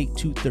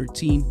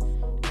 78213.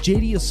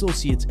 JD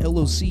Associates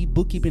LLC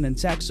Bookkeeping and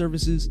Tax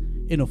Services,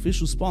 an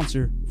official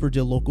sponsor for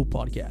the local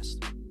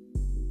podcast.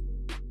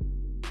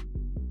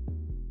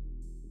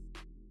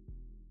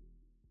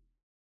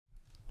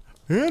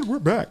 And we're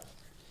back.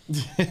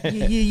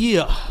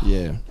 Yeah.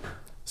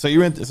 So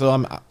you're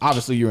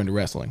obviously you're into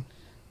wrestling,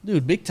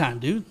 dude. Big time,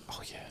 dude.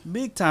 Oh yeah,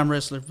 big time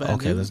wrestler fan.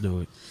 Okay, dude. Let's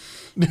do it.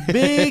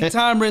 Big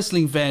time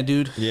wrestling fan,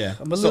 dude. Yeah,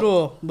 I'm a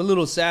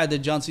little sad that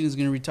John Cena's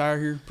gonna retire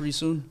here pretty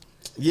soon.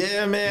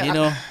 Yeah, man. You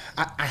know,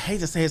 I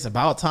hate to say it's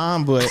about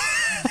time, but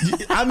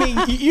I mean,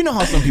 you know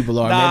how some people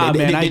are, man.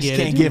 They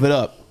just can't give it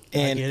up.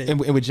 And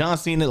with John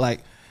Cena, like,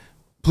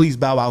 please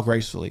bow out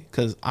gracefully,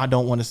 because I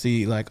don't want to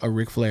see like a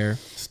Ric Flair.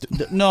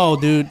 No,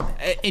 dude.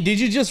 Did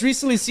you just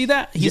recently see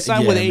that he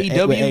signed with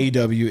AEW? With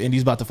AEW, and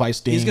he's about to fight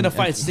Sting. He's gonna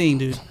fight Sting,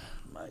 dude.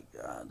 My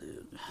God,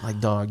 dude. Like,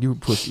 dog, you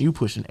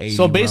pushing 80.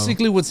 So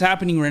basically, what's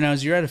happening right now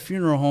is you're at a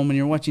funeral home and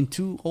you're watching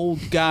two old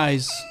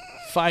guys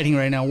fighting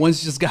right now.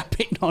 One's just got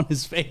paint on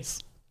his face.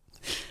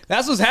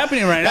 That's what's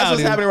happening right now. That's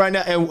what's happening right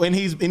now, and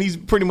he's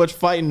pretty much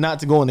fighting not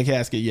to go in the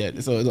casket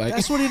yet. So like,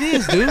 that's what it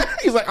is, dude.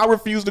 He's like, I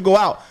refuse to go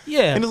out.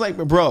 Yeah, and it's like,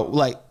 bro,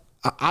 like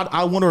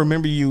I want to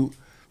remember you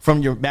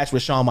from your match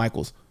with Shawn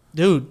Michaels,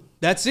 dude.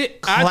 That's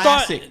it. Classic. I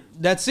thought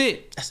that's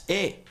it. That's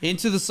it.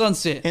 Into the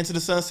sunset,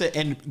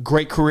 and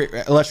great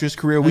career, illustrious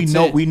career. We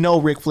know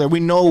Ric Flair. We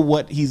know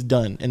what he's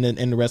done in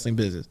the wrestling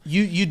business.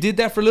 You did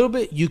that for a little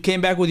bit. You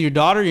came back with your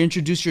daughter. You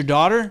introduced your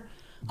daughter.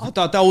 I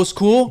thought that was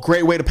cool.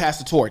 Great way to pass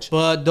the torch.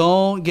 But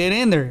don't get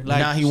in there.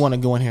 Like, now he want to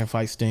go in here and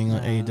fight Sting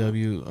on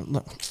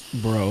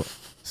AEW. Bro,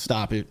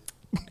 stop it.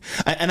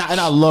 And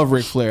I love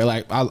Ric Flair.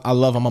 Like, I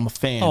love him. I'm a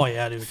fan. Oh,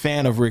 yeah, dude.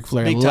 Fan of Ric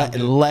Flair. Time,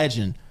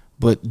 legend.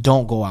 But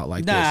don't go out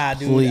like this.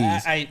 Dude.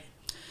 Please.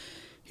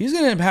 He's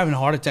going to end up having a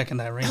heart attack in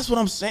that ring. That's what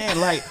I'm saying.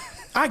 Like,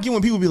 I get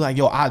when people be like,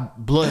 yo,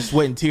 blood,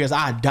 sweat, and tears.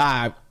 I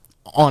die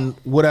on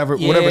whatever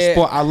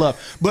sport I love.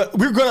 But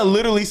we're going to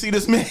literally see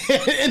this man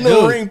in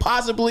the ring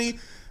possibly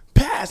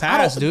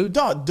pass, dude.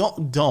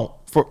 Don't.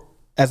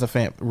 As a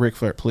fan, Ric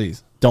Flair,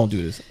 please don't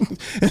do this.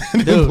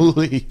 Dude,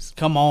 please.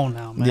 Come on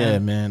now, man. Yeah,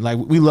 man. Like,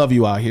 we love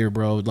you out here,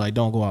 bro. Like,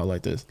 don't go out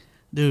like this.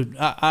 Dude,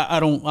 I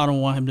don't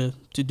want him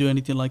to do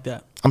anything like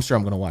that. I'm sure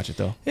I'm gonna watch it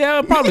though. Yeah,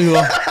 I probably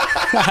will.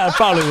 I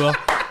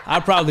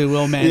probably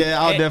will, man.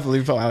 Yeah, I'll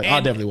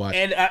definitely watch.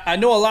 And I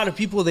know a lot of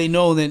people, they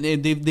know that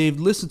they've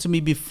listened to me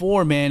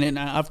before, man, and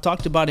I've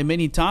talked about it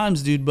many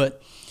times, dude.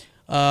 But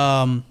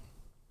I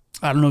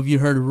don't know if you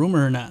heard a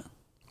rumor or not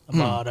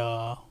about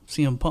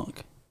CM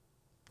Punk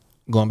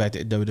going back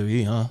to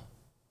WWE, huh?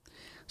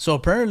 So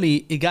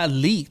apparently it got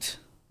leaked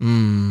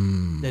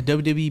that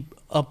WWE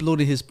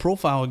uploaded his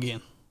profile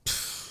again.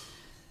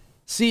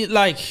 See,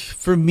 like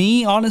for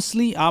me,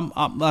 honestly, I'm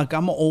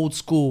an old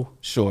school,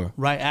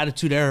 right,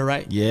 attitude era,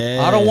 right?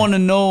 Yeah. I don't want to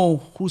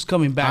know who's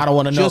coming back. I don't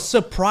want to know. Just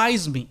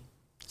surprise me.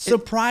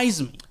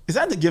 Surprise me. Is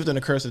that the gift and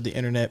the curse of the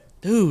internet,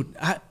 dude?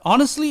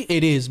 Honestly,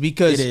 it is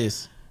because it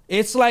is.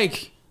 It's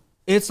like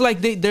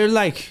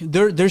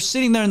they're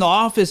sitting there in the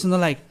office and they're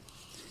like,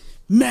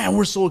 man,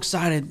 we're so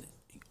excited.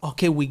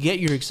 Okay, we get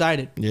you're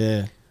excited.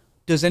 Yeah.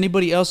 Does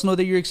anybody else know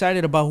that you're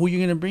excited about who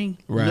you're gonna bring?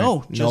 Right.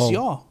 No, just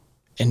y'all.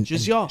 And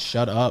y'all.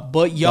 Shut up.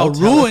 But y'all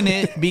ruin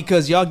it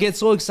because y'all get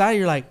so excited.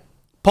 You're like,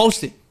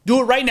 post it.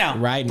 Do it right now.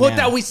 Put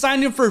that we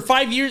signed him for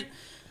 5 years.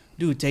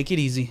 Dude, take it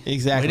easy.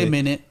 Exactly. Wait a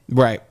minute.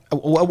 Right.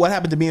 What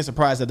happened to being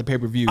surprised at the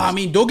pay-per-views? I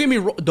mean, don't get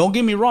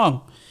me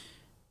wrong.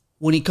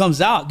 When he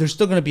comes out, there's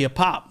still gonna be a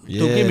pop.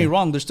 Yeah. Don't get me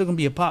wrong. There's still gonna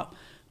be a pop.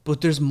 But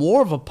there's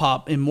more of a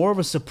pop and more of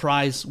a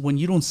surprise when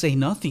you don't say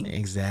nothing.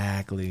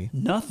 Exactly.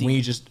 Nothing. When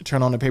you just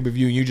turn on the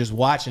pay-per-view and you're just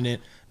watching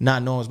it,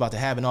 not knowing what's about to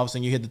happen. All of a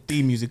sudden you hear the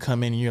theme music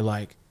come in and you're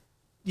like,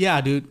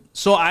 yeah, dude.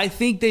 So I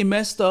think they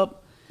messed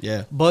up.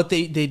 Yeah. But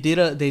they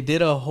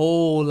did a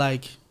whole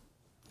like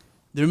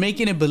they're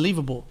making it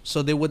believable.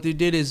 So what they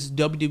did is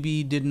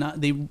WWE did not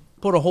they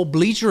put a whole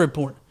Bleacher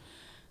Report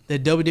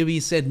that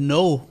WWE said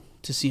no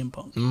to CM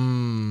Punk.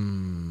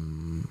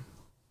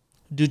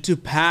 Due to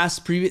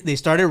they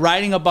started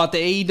writing about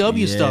the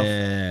AEW stuff.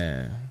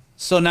 Yeah.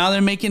 So now they're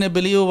making it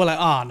believable like,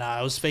 oh no,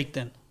 it was fake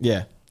then.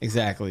 Yeah.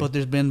 Exactly. But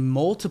there's been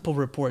multiple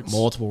reports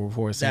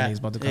saying he's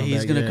about to come back.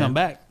 He's going to come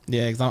back.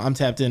 Yeah, because I'm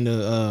tapped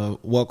into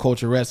What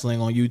Culture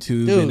Wrestling on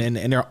YouTube,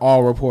 and they're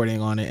all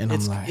reporting on it. And I'm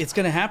like, it's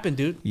going to happen,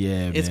 dude.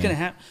 Yeah, it's going to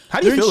happen. How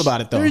do you feel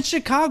about it, though? They're in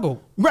Chicago.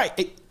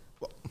 Right.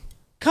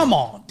 Come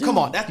on, dude. Come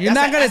on. You're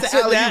not going to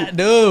say that,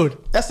 dude.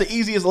 That's the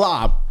easiest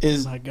lob.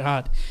 Oh, my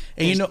God.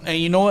 And you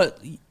know what?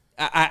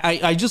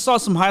 I just saw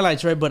some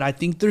highlights, right? But I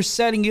think they're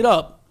setting it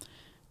up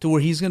to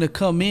where he's going to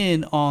come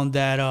in on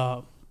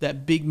that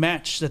big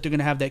match that they're going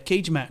to have, that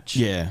cage match.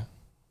 Yeah.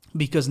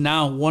 Because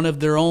now one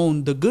of their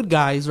own, the good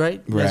guys,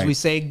 right? As we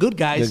say, good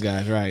guys. Good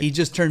guys, right. He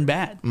just turned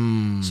bad.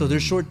 So they're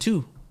short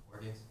too.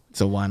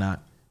 So why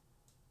not?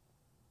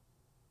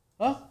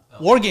 Huh?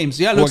 War Games.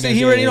 Yeah, looks like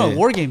he already knows.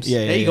 War Games.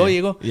 Yeah, there you go.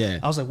 You go. Yeah.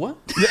 I was like, what?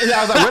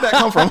 I was like, where'd that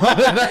come from?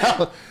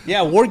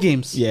 Yeah, War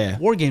Games. Yeah.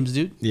 War Games,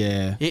 dude.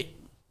 Yeah.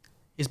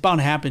 It's bound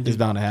to happen, dude. It's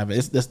bound to happen.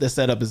 The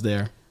setup is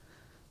there.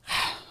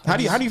 How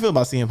do you feel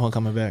about CM Punk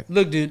coming back?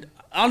 Look, dude,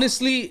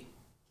 honestly,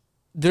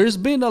 there's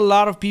been a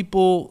lot of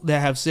people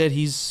that have said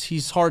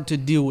he's hard to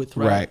deal with,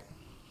 right? Right.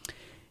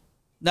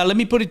 Now let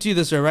me put it to you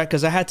this way, right?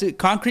 Because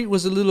Concrete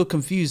was a little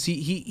confused.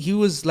 He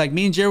was like,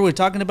 me and Jerry were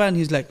talking about it, and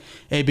he's like,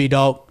 "Hey, B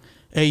dog,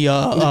 hey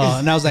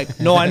and I was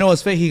like, "No, I know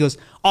it's fake." He goes,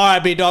 "All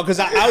right, B dog,"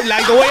 because I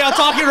like the way y'all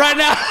talking right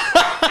now.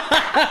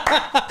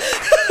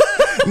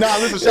 Nah,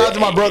 listen, shout out to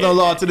my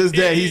brother-in-law. To this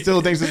day, he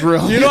still thinks it's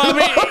real. You know what I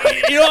mean?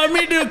 You know what I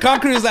mean, dude?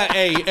 Concrete was like,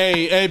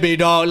 hey, big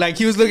dog. Like,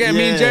 he was looking at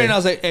me and Jerry, and I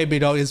was like, hey,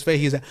 big dog, it's fake.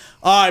 He's like,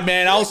 all right,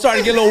 man. I was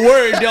starting to get a little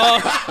worried,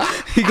 dog.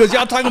 He goes,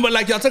 y'all talking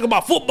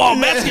about football,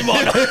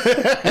 basketball.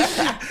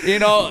 You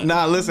know?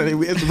 Nah, listen,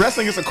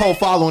 wrestling is a cult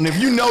following. If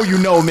you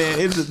know, man.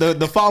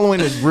 The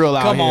following is real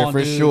out here,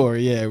 for sure.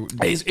 Yeah.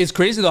 It's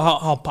crazy, though,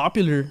 how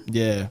popular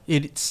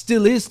it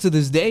still is to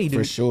this day, dude.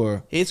 For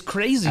sure. It's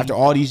crazy. After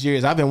all these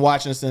years, I've been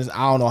watching since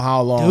I don't know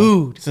how long.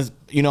 Dude. Since,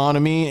 you know what I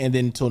mean? And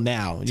then till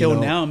now.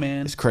 Now,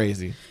 man. It's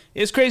crazy.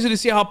 It's crazy to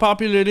see how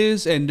popular it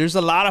is. And there's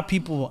a lot of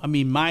people, I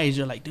mean, my age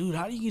are like, dude,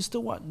 how do you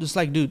still watch? Just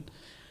like, dude,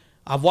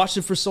 I've watched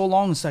it for so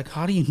long. It's like,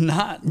 how do you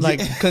not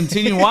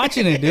continue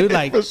watching it, dude?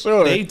 Like, for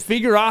sure. They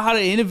figure out how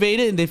to innovate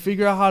it, and they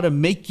figure out how to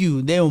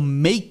they'll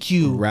make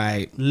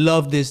you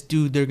love this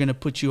dude. They're going to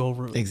put you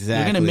over. Exactly.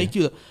 They're going to make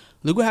you.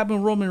 Look what happened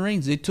with Roman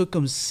Reigns. It took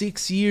him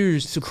 6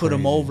 years to put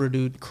him over,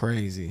 dude.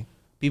 Crazy.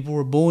 People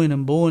were booing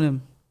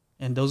him.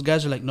 And those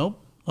guys are like, nope,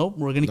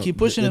 we're going to keep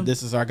pushing him.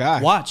 This is our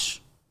guy.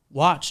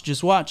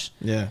 Just watch.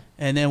 Yeah.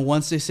 And then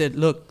once they said,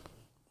 look,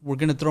 we're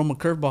going to throw him a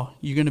curveball.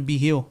 You're going to be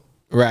heel.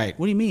 Right.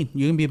 What do you mean?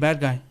 You're going to be a bad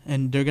guy.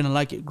 And they're going to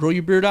like it. Grow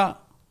your beard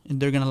out, and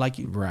they're going to like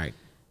you. Right.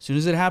 As soon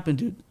as it happened,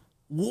 dude.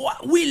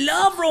 What? We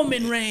love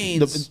Roman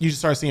Reigns. You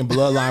start seeing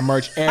Bloodline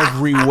merch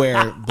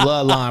everywhere.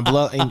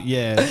 Bloodline.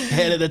 Yeah.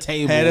 Head of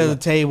the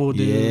table.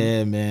 Dude.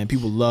 Yeah, man.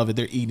 People love it.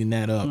 They're eating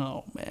that up.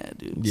 Oh, man,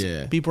 dude.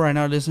 Yeah. People right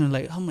now are listening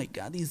like, oh, my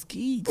God, these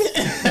geeks.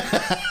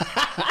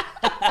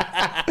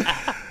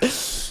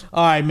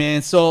 All right,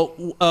 man.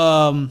 So,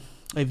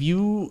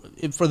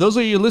 for those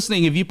of you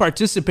listening, if you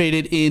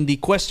participated in the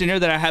questionnaire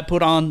that I had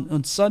put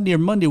on Sunday or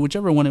Monday,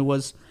 whichever one it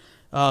was,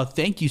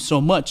 thank you so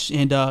much.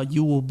 And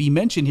you will be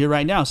mentioned here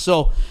right now.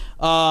 So,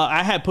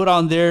 I had put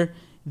on there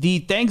the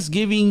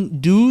Thanksgiving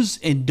do's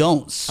and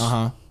don'ts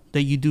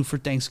that you do for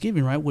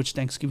Thanksgiving, right? Which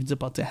Thanksgiving's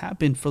about to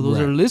happen. For those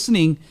that are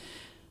listening,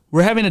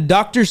 we're having a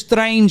Doctor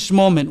Strange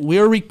moment. We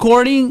are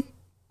recording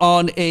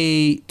on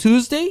a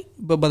Tuesday,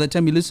 but by the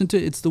time you listen to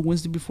it, it's the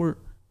Wednesday before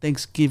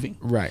Thanksgiving.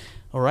 Right.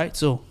 All right.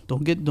 So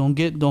don't get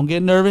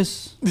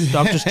nervous.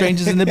 Doctor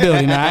Strange is in the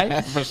building. All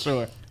right. For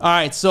sure. All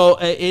right. So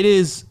it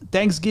is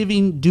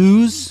Thanksgiving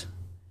do's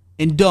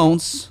and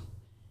don'ts.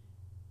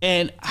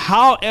 And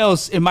how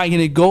else am I going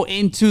to go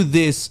into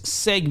this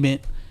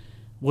segment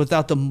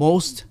without the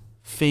most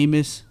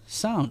famous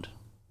sound?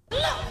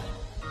 I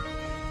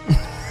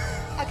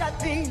got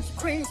beans,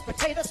 greens,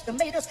 potatoes,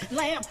 tomatoes,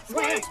 lamb,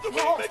 ram,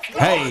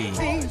 hey,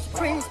 beans,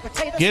 greens,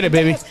 potatoes, get it,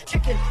 baby.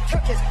 Chicken,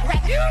 turkeys,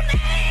 rat,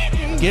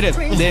 get it.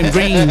 Them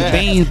green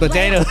beans,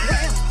 potatoes.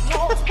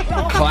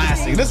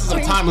 Classic. This is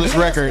a timeless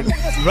record.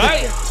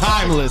 Right?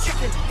 Timeless.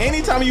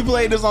 Anytime you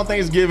play this on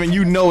Thanksgiving,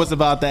 you know it's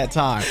about that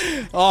time.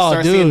 Oh,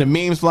 Start dude. seeing the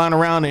memes flying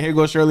around, and here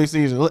goes Shirley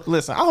Caesar.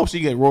 Listen, I hope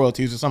she get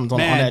royalties or something on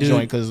that dude.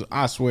 joint, because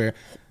I swear,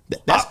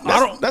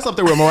 that's up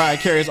there with Mariah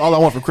Carey's "All I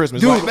Want for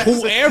Christmas." Dude, Like,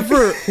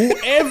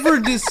 whoever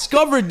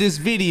discovered this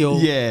video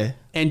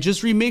and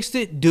just remixed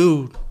it,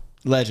 dude.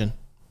 Legend.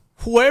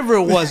 Whoever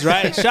it was,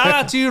 right? Shout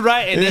out to you,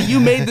 right? And then you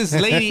made this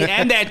lady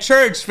and that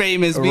church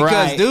famous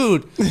because,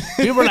 dude,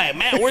 people were like,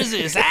 man, where's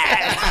this at?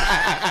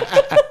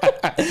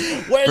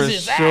 Where's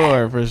this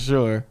at? For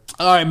sure.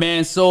 All right,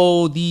 man.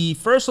 So the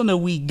first one that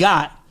we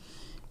got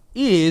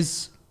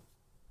is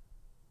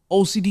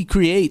OCD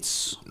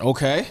Creates.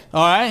 Okay.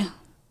 All right.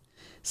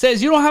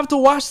 Says you don't have to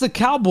watch the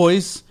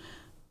Cowboys,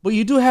 but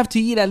you do have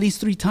to eat at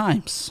least 3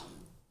 times.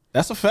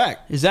 That's a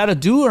fact. Is that a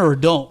do or a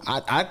don't?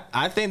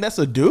 I think that's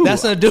a do.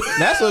 That's a do.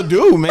 That's a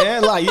do,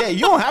 man. Like, yeah, you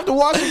don't have to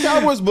watch the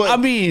Cowboys, but I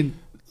mean,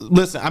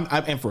 listen,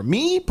 and for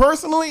me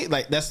personally,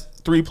 like, that's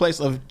 3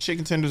 plates of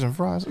chicken tenders and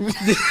fries,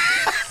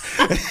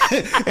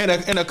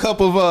 and a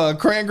cup of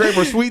cran grape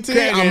or sweet tea.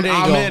 I'm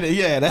in it.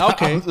 Yeah.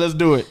 Okay. Let's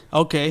do it.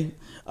 Okay.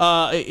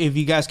 If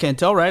you guys can't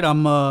tell, right,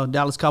 I'm a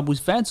Dallas Cowboys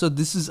fan, so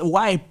this is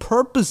why I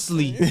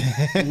purposely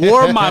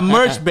wore my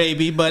merch,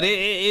 baby. But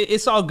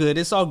it's all good.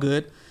 It's all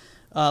good.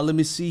 Let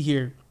me see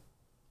here.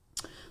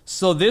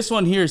 So this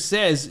one here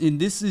says, and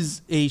this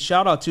is a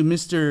shout out to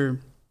Mr.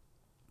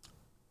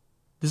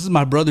 This is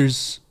my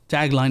brother's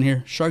tagline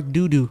here. Shark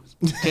doo-doo.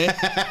 Okay?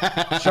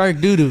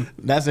 Shark doo-doo.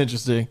 That's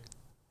interesting.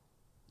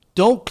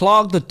 Don't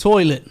clog the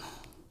toilet.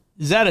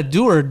 Is that a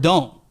do or a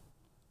don't?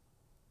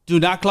 Do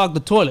not clog the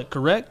toilet,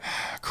 correct?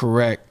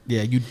 Correct.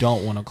 Yeah, you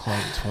don't want to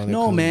clog the toilet.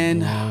 No,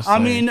 man. I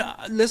mean,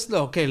 let's,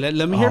 okay,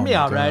 let me hear me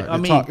out, God. right? I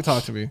mean,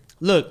 talk to me.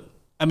 Look.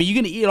 I mean, you're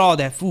going to eat all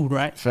that food,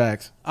 right?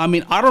 Facts. I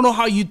mean, I don't know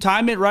how you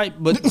time it, right?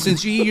 But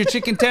since you eat your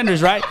chicken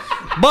tenders, right?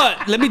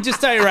 But let me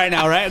just tell you right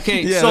now, right?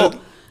 Okay, so,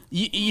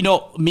 you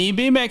know, me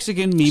being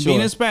Mexican,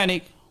 being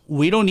Hispanic,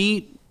 we don't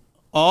eat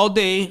all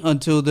day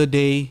until the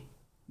day,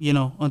 you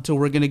know, until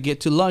we're going to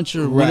get to lunch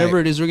or whatever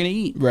it is we're going to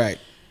eat. Right.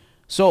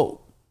 So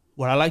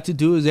what I like to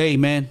do is, hey,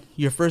 man,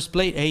 your first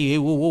plate, hey,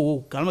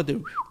 whoa,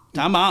 cálmate.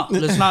 Time out.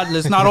 Let's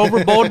not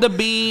overboard the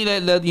bean,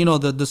 you know,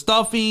 the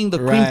stuffing, the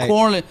cream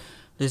corn.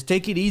 Let's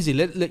take it easy.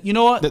 You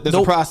know what? There's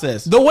a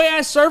process. The way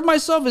I serve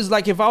myself is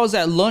like if I was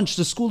at lunch,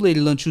 the school lady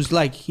lunch, who's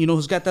like, you know,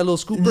 who's got that little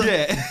scooper.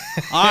 Yeah.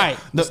 All right.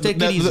 Let's take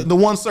it easy. The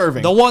one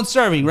serving. The one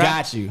serving, right?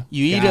 Got you.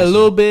 You eat a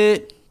little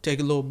bit, take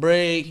a little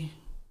break,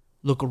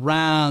 look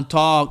around,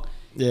 talk,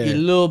 eat a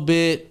little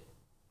bit,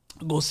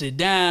 go sit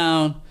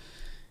down,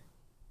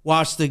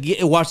 watch the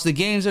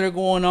games that are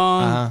going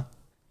on. Uh-huh.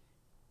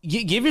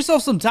 Give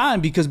yourself some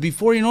time because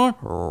before you know it,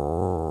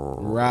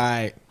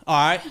 right. All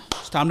right,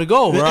 it's time to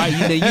go. Right,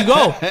 there you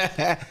go.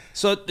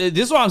 So this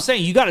is what I'm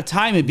saying. You got to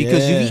time it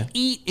because if you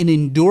eat and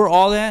endure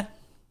all that,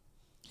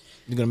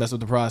 you're gonna mess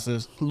with the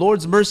process.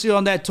 Lord's mercy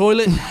on that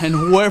toilet and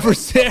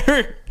whoever's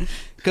there,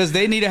 because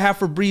they need to have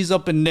Febreze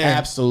up in there.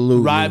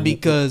 Absolutely, right?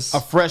 Because a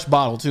fresh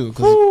bottle too.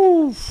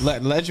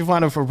 Let you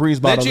find a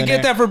Febreze bottle. Let you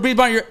get that Febreze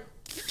bottle.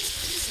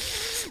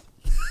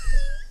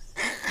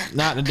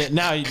 Now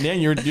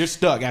you're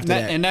stuck after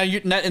that. And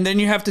and then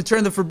you have to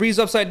turn the Febreze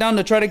upside down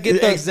to try to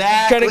get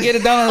try to get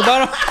it down on the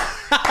bottom.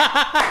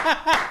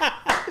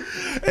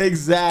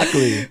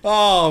 Exactly.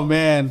 Oh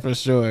man, for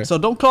sure. So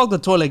don't clog the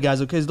toilet,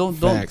 guys. Okay, Facts.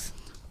 don't.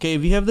 Okay,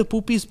 if you have the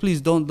poopies,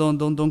 please don't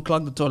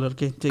clog the toilet.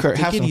 Okay,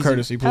 have some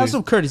courtesy, please. Have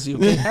some courtesy.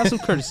 Okay, have some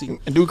courtesy.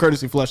 And do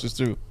courtesy flushes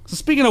too. So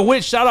speaking of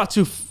which, shout out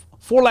to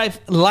For Life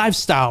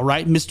Lifestyle,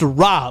 right? Mr.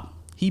 Rob,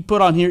 he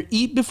put on here: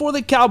 eat before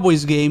the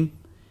Cowboys game.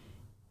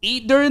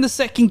 Eat during the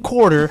second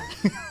quarter,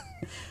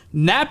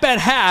 nap at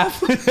half,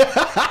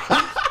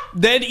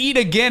 then eat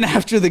again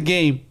after the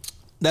game.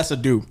 That's a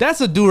do. That's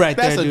a do right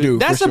there. That's a do.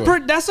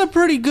 That's a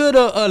pretty good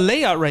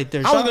layout right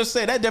there. I was gonna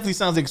say that definitely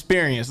sounds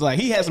experienced. Like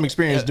he has some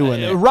experience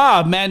doing that.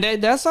 Rob, man,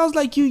 that sounds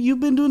like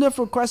you've been doing that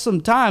for quite some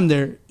time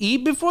there.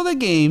 Eat before the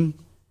game,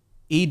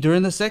 eat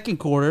during the second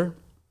quarter.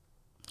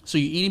 So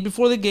you're eating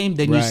before the game,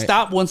 then you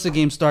stop once the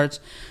game starts,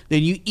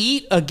 then you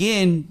eat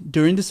again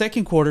during the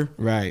second quarter.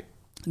 Right.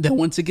 Then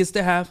once it gets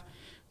to half,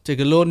 take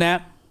a little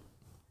nap.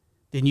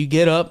 Then you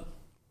get up.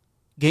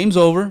 Game's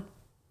over.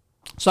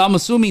 So I'm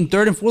assuming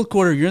third and fourth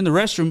quarter, you're in the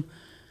restroom.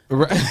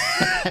 Right.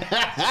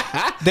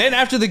 Then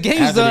after the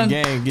game's done,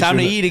 time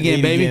to eat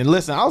again, baby. Again.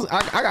 Listen,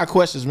 I got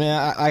questions,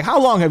 man. Like, how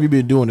long have you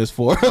been doing this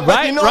for?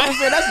 Right, you know what I'm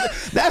saying?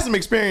 That's some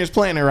experience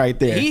planning right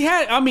there. He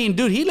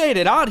laid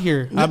it out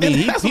here. I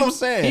mean, that's what I'm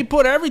saying. He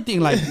put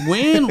everything like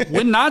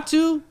when not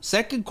to,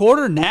 second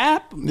quarter,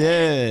 nap.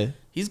 Yeah.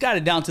 He's got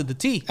it down to the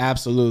T.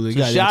 Absolutely.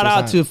 So shout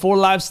out to Four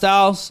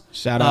Lifestyles.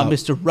 Shout out.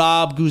 Mr.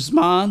 Rob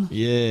Guzman.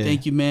 Yeah.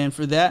 Thank you, man,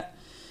 for that.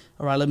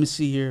 All right, let me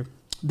see here.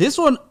 This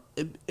one,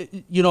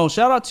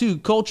 shout out to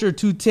Culture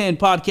 210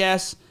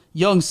 Podcast.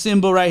 Young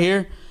Simba right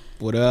here.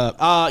 What up?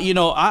 I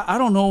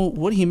don't know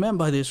what he meant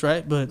by this,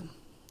 right? But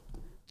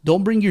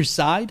don't bring your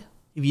side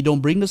if you don't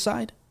bring the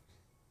side.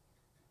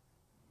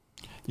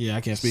 Yeah,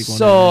 I can't speak on that.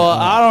 So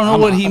I don't know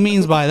what he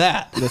means by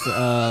that. Listen,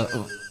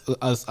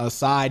 a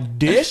side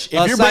dish.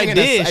 If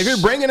you're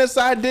bringing a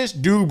side dish,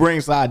 do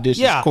bring side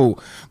dishes. Yeah. Cool.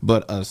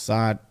 But a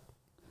side,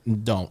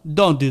 don't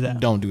do that.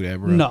 Don't do that,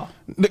 bro. No,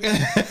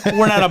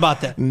 we're not about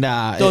that.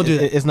 Nah, don't do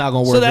that. It's not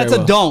gonna work. So that's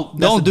a don't.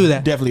 Don't do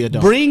that. Definitely a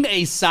don't. Bring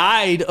a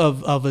side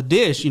of a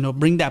dish.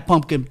 Bring that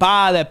pumpkin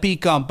pie, that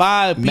pecan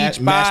pie, peach pie,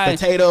 mashed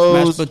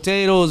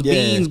potatoes,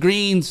 beans,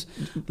 greens,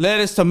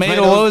 lettuce,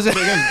 tomato. What was it?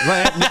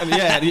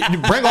 Yeah, you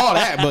bring all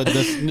that, but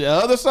the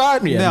other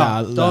side,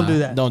 don't do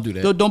that. Don't do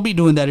that. Don't be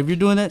doing that. If you're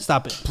doing that,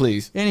 stop it,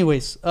 please.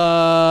 Anyways,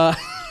 let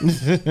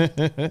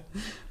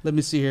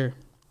me see here.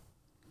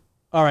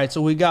 All right,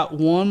 so we got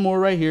one more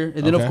right here.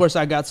 And then, of course,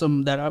 I got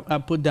some that I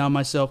put down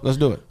myself. Let's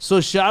do it. So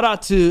shout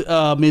out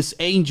to Miss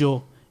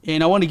Angel.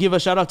 And I want to give a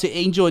shout out to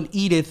Angel and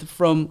Edith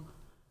from,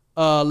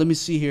 let me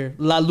see here,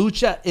 La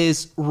Lucha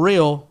is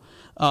Real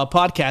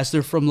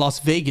podcaster from Las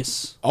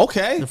Vegas.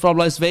 Okay. They're from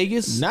Las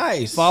Vegas.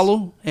 Nice.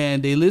 Follow.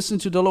 And they listen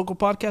to the local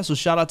podcast. So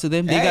shout out to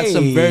them. They got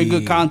some very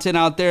good content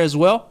out there as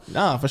well.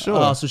 Nah, for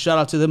sure. So shout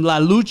out to them. La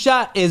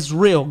Lucha is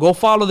Real. Go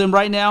follow them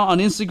right now on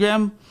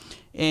Instagram.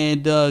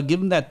 And give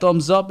them that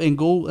thumbs up and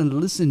go and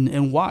listen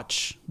and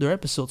watch their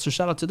episodes. So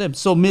shout out to them.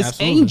 So Miss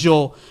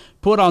Angel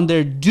put on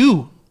their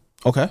do.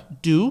 Okay.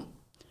 Do.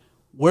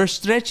 Wear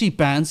stretchy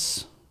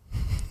pants.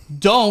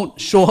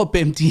 Don't show up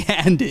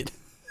empty-handed.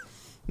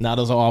 Nah,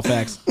 those are all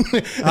facts.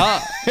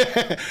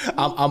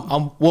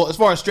 I'm well, as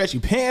far as stretchy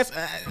pants.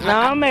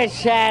 No, man,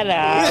 shut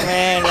up,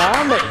 man.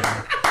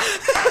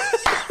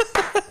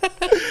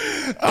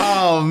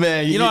 Oh,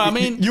 man. You know what I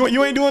mean?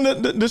 You ain't doing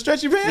the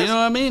stretchy pants? You know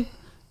what I mean?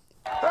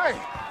 Hey,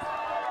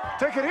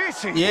 take it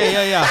easy.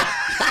 Yeah.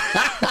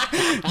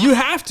 You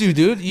have to,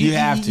 dude. You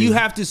have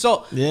to.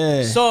 So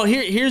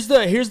here's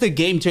the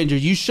game changer.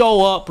 You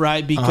show up,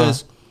 right?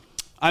 Because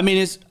I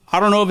mean, I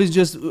don't know if it's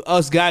just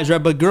us guys,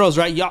 right? But girls,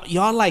 right?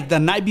 Y'all like the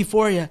night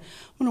before, I'm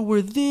gonna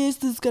wear this.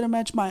 This is gonna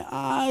match my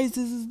eyes.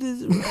 This is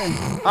this.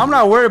 I'm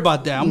not worried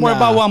about that. I'm worried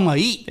about what I'm gonna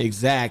eat.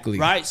 Exactly.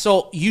 Right.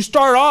 So you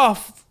start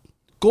off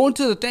going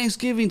to the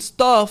Thanksgiving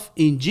stuff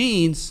in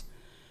jeans.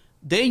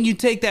 Then you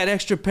take that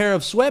extra pair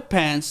of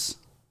sweatpants.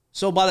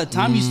 So by the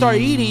time you start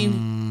eating,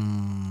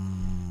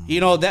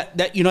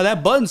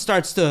 that button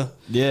starts to,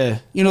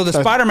 the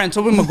Spider-Man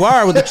Tobey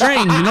Maguire with the train.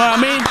 You know what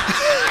I mean?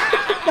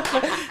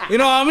 You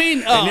know what I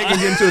mean? And they can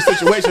get into a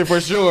situation for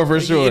sure.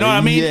 You know what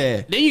I mean?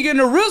 Yeah. Then you get in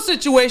a real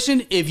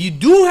situation if you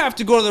do have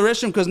to go to the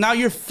restroom because now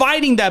you're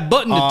fighting that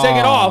button to take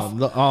it off.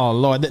 Oh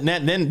Lord!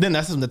 Then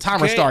that's when the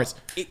timer starts.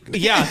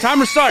 Yeah,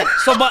 timer starts.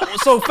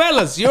 So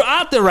fellas, you're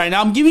out there right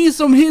now. I'm giving you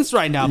some hints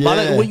right now.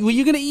 Yeah. When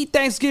you're gonna eat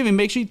Thanksgiving,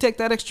 make sure you take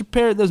that extra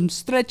pair of those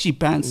stretchy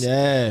pants.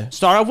 Yeah.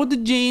 Start off with the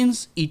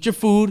jeans. Eat your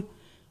food.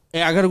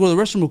 Hey, I gotta go to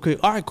the restroom real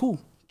quick. All right, cool.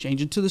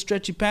 Change it to the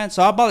stretchy pants.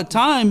 So by the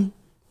time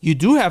you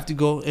do have to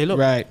go, hey, look.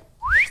 Right.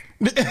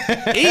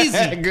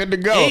 Easy. Good to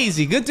go.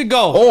 Easy. Good to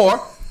go.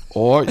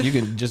 Or you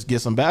can just get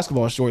some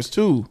basketball shorts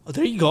too. Oh,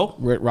 there you go.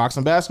 Rock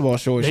some basketball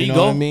shorts. There you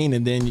know what I mean?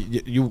 And then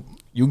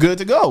you good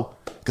to go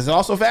because it's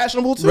also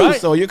fashionable too.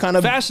 Right. So you're kind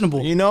of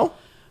fashionable. You know.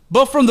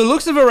 But from the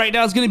looks of it right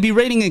now, it's going to be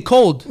raining and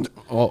cold.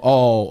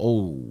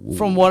 Oh.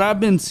 From what I've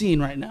been seeing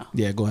right now.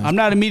 Yeah, go ahead. I'm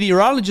not a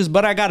meteorologist,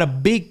 but I got a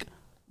big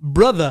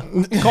brother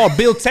called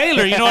Bill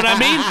Taylor, you know what I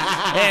mean?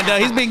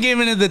 And he's been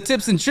giving it the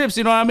tips and trips,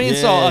 you know what I mean?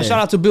 Yeah. So shout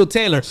out to Bill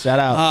Taylor. Shout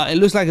out. It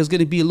looks like it's going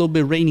to be a little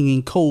bit raining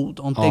and cold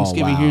on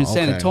Thanksgiving here in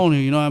San Antonio,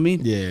 you know what I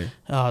mean?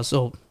 Yeah.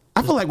 So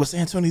I feel like with San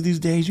Antonio these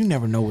days, you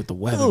never know with the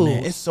weather,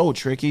 man. It's so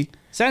tricky.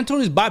 San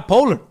Antonio's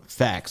bipolar.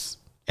 Facts.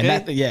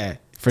 And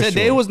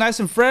Today was nice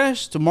and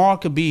fresh. Tomorrow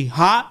could be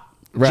hot.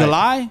 Right.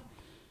 July.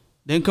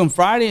 Then come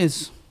Friday,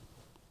 it's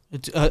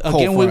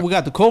again, we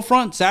got the cold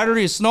front.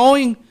 Saturday is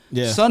snowing.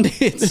 Yeah. Sunday,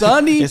 it's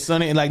sunny. It's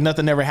sunny and like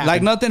nothing ever happened.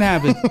 Like nothing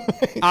happened.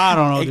 I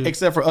don't know, dude.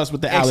 Except for us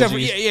with the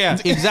allergies. Yeah,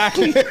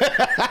 exactly.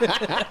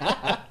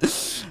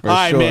 All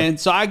right, man.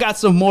 So I got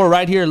some more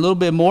right here, a little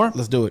bit more.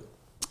 Let's do it.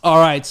 All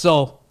right.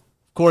 So,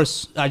 of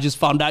course, I just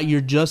found out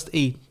you're just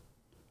a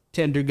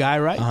tender guy,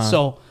 right?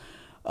 So,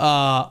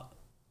 I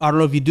don't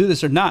know if you do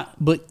this or not,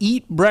 but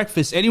eat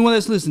breakfast. Anyone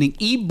that's listening,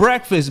 eat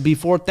breakfast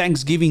before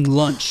Thanksgiving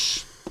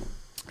lunch.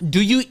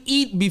 Do you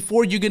eat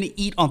before you're going to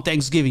eat on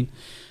Thanksgiving?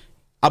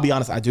 I'll be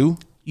honest, I do.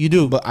 You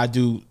do? But I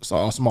do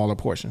a smaller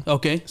portion.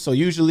 Okay. So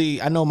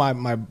usually, I know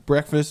my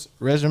breakfast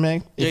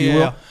resume, if you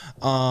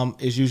will,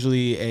 is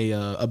usually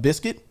a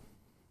biscuit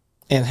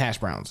and hash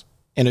browns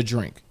and a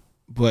drink.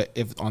 But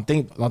if on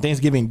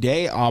Thanksgiving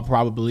Day, I'll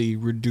probably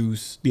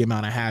reduce the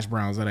amount of hash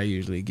browns that I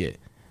usually get.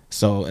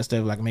 So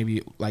instead of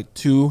maybe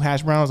 2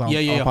 hash browns, I'll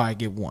probably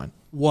get one.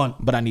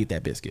 But I need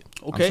that biscuit.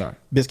 Okay. I'm sorry.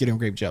 Biscuit and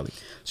grape jelly.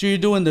 So you're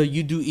doing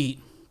you do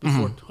eat.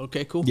 before. Mm-hmm.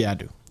 Okay, cool. Yeah, I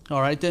do.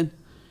 All right, then.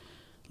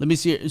 Let me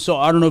see. So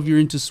I don't know if you're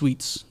into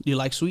sweets. Do you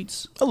like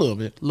sweets? A little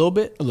bit. A little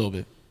bit? A little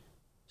bit.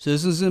 So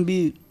this is going to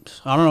be,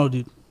 I don't know,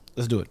 dude.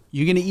 Let's do it.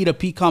 You're going to eat a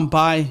pecan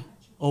pie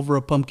over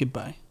a pumpkin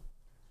pie.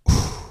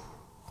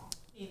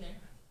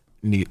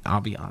 I'll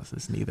be honest,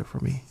 it's neither for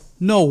me.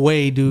 No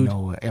way, dude.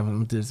 No way.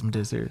 I'm dead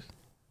serious.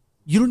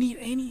 You don't eat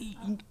any...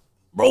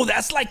 Bro,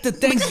 that's like the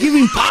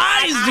Thanksgiving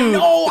pies, dude.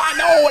 I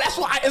know. That's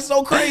why it's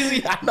so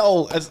crazy. I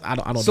know. I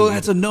don't. So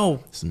that's a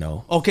no. It's a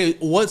no. Okay,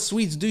 what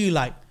sweets do you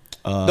like?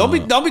 Don't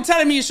be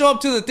telling me you show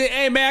up to the thing.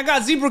 Hey man, I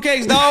got zebra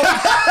cakes, dog.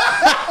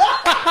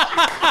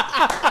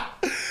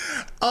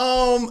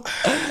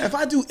 If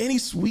I do any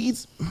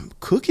sweets,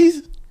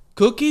 cookies.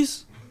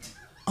 Cookies?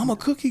 I'm a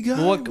cookie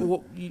guy.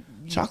 What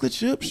chocolate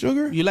chip,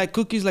 sugar. You like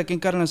cookies like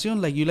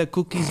Encarnacion? Like you like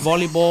cookies,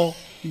 volleyball,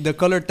 the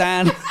color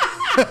tan?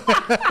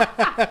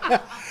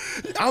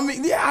 I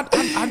mean, yeah,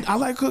 I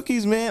like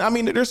cookies, man. I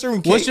mean, there's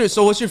certain cakes.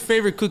 What's your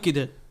favorite cookie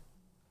then?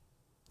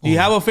 Do you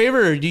have a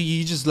favorite, or do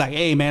you just like,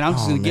 hey man, I'm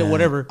just gonna get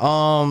whatever?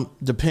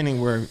 Depending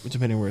where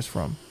it's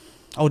from.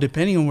 Oh,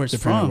 depending on where it's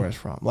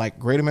from. Like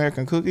Great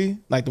American Cookie,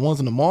 like the ones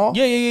in the mall.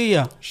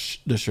 Yeah.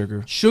 The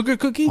sugar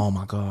cookie. Oh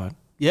my god.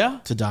 Yeah.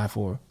 To die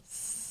for.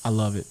 I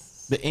love it.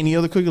 But any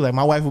other cookie, like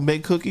my wife will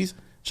make cookies,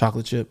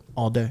 chocolate chip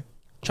all day.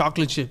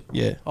 Chocolate chip.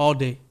 Yeah. All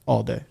day.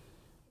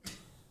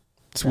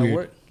 It's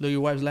weird. Look, your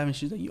wife's laughing.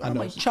 She's like, "You are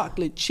my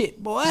chocolate chip,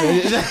 boy."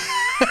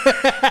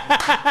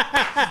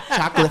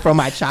 Chocolate from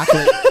my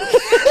chocolate.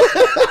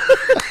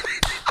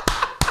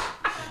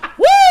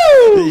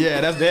 Woo!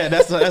 Yeah, that's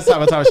the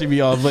type of time she be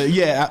on. But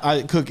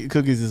yeah,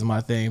 cookies is my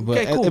thing. But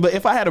okay, cool. But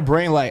if I had a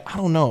brain, like I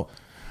don't know,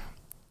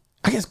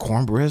 I guess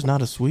cornbread's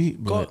not a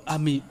sweet. But I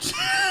mean,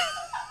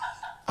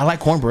 I like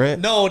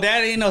cornbread. No,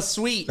 that ain't a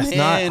sweet. That's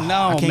man.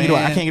 not. No, man.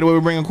 I can't get away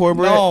with bringing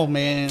cornbread. No,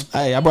 man.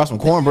 Hey, I brought some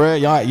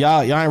cornbread. Y'all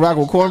ain't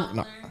rocking with cornbread.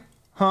 No.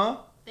 Huh?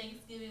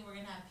 Thanksgiving we're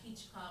gonna have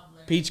peach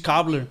cobbler. Peach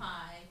cobbler.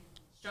 Pie,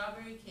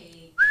 strawberry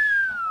cake,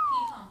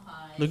 pecan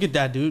pie. Look at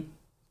that, dude.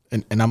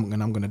 And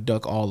I'm gonna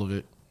duck all of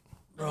it.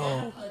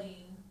 Banana pudding.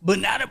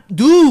 Banana,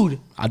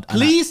 dude.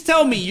 Please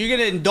tell me you're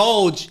gonna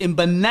indulge in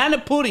banana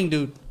pudding,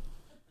 dude,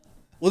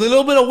 with a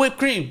little bit of whipped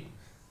cream.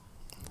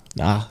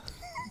 Nah.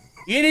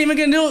 You ain't even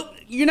gonna do.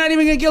 You're not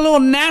even gonna get a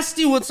little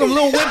nasty with some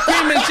little whipped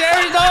cream and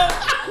cherry, dog.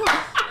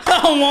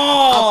 Come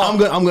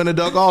on. I'm gonna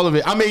duck all of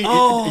it. I mean,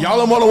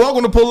 y'all are more than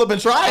welcome to pull up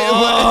and try it.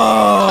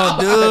 Oh,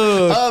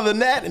 dude. Other than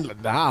that,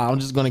 I'm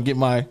just gonna get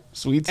my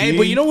sweet tea. Hey,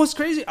 but you know what's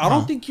crazy? I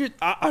don't think you're.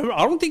 I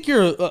don't think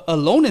you're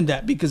alone in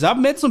that, because I've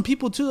met some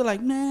people too that are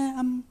like,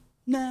 nah.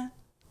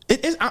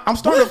 I'm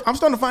starting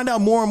to find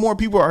out more and more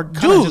people are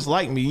kind of just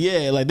like me.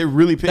 Yeah, like they're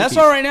really picky. That's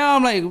all right now.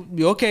 I'm like,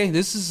 okay,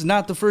 this is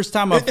not the first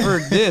time I've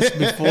heard this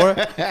before.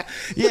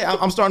 Yeah,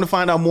 I'm starting to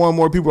find out more and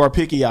more people are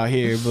picky out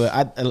here. But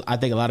I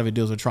think a lot of it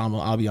deals with trauma.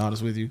 I'll be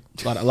honest with you,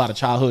 a lot of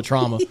childhood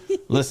trauma.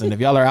 Listen, if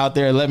y'all are out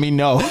there, let me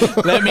know.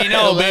 Let me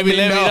know, baby.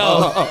 Let me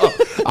know.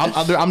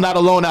 I'm not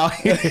alone out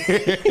here.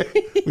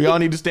 We all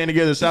need to stand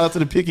together. Shout out to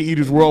the picky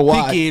eaters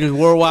worldwide. Picky eaters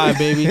worldwide,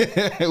 baby.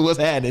 What's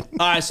happening?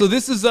 All right, so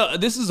this is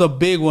a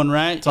big one,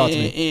 right? Talk to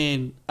me.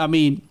 And I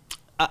mean,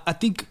 I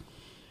think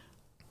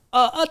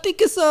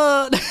it's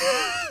a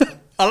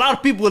lot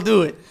of people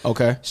do it.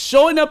 Okay.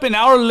 Showing up an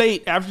hour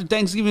late after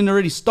Thanksgiving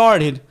already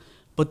started,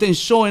 but then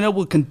showing up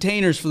with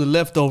containers for the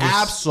leftovers.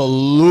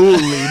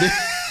 Absolutely.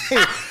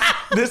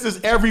 This is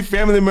every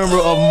family member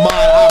of mine.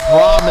 I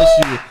promise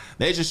you.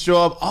 They just show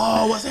up.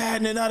 Oh, what's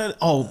happening?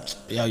 Oh,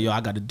 yo,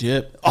 I got a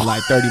dip in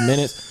like 30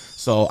 minutes.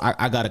 So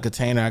I got a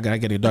container. I got to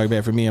get a dark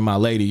bag for me and my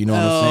lady. You know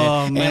what I'm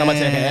saying? Man. And I'm going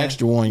to take an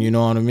extra one. You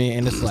know what I mean?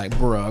 And it's like,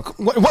 bro,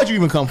 what'd you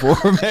even come for,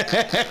 man?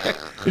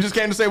 You just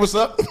came to say what's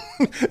up?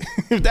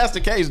 If that's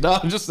the case,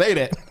 dog, just say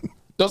that.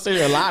 Don't sit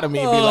here and lie to me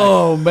and be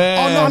like,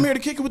 man. Oh, no, I'm here to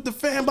kick it with the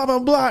fam, blah, blah,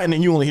 blah. And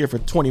then you only here for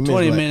 20 minutes.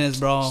 20 minutes,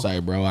 bro. Say,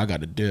 bro, I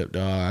got a dip,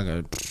 dog. I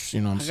got,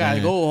 you know what I'm saying? I got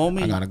to go,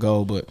 homie. I got to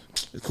go, but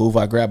it's cool if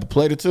I grab a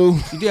plate or two. You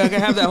think I can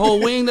have that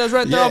whole wing that's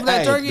right there off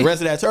that turkey? The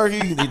rest of that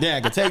turkey, yeah,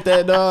 I can take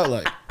that, dog.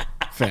 Like,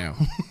 fam,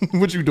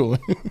 what you doing?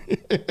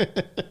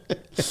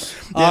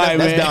 That's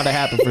bound to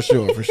happen for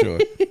sure.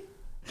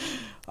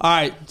 All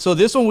right, so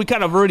this one we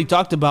kind of already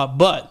talked about,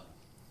 but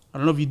I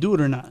don't know if you do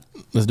it or not.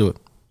 Let's do it.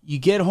 You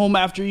get home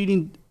after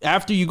you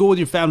go with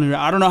your family.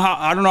 I don't know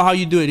how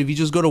you do it. If you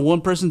just go to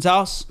one person's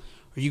house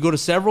or you go to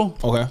several.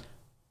 Okay.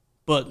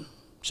 But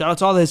shout out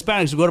to all the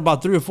Hispanics who go to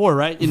about 3 or 4,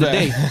 right, in the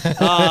day.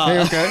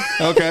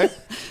 Okay.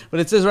 But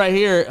it says right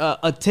here,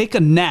 take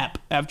a nap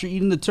after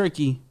eating the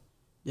turkey.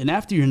 Then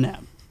after your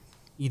nap,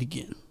 eat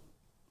again.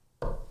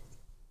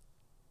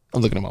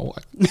 I'm looking at my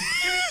wife.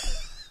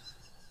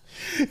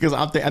 Because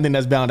I think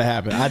that's bound to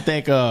happen. I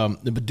think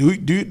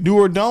do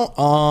or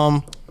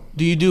don't.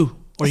 Do you do?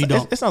 Or you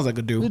don't? It sounds like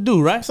a do. You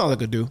do, right? It sounds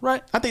like a do.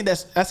 Right. I think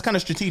that's kind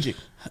of strategic.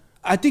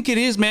 I think it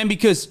is, man,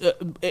 because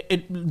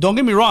don't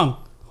get me wrong.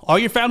 All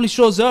your family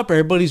shows up.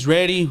 Everybody's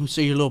ready. You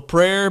say your little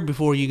prayer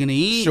before you're going to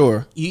eat.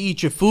 Sure. You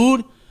eat your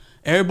food.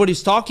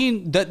 Everybody's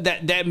talking.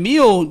 That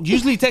meal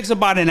usually takes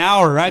about an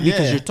hour, right?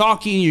 Because you're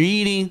talking, you're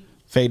eating.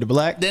 Fade to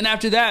black. Then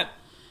after that,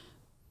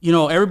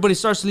 everybody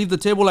starts to leave the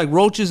table like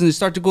roaches, and they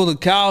start to go to the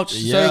couch,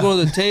 start to go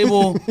to the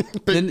table.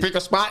 pick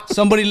a spot.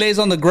 Somebody lays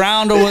on the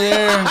ground over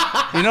there.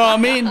 You know what I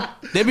mean?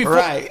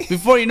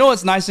 Before you know,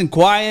 it's nice and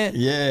quiet.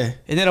 Yeah.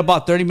 And then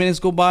about 30 minutes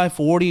go by,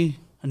 40,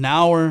 an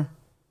hour.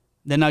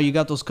 Then now you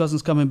got those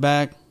cousins coming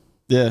back.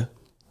 Yeah.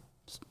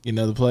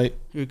 Another plate.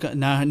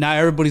 Now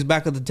everybody's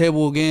back at the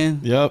table again.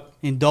 Yep.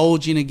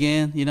 Indulging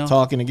again,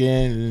 Talking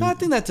again. I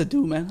think that's a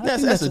do, man.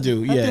 That's a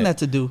do. Yeah. I think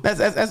that's a do.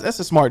 That's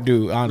a smart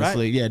do,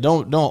 honestly. Right? Yeah.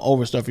 Don't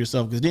overstuff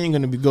yourself, because then you're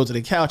gonna go to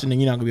the couch and then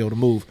you're not gonna be able to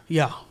move.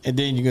 Yeah. And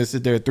then you're gonna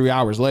sit there 3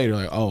 hours later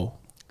like, oh,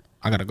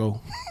 I gotta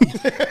go.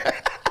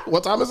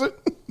 What time is it?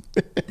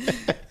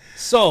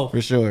 So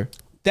for sure.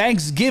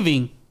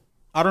 Thanksgiving.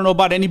 I don't know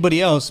about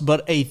anybody else,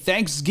 but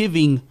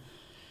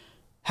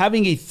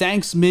having a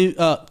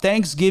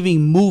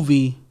Thanksgiving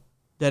movie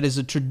that is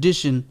a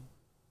tradition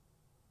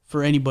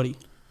for anybody.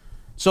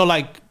 So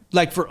like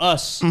for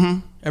us,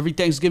 every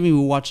Thanksgiving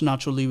we watch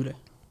Nacho Libre.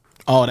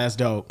 Oh, that's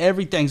dope.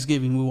 Every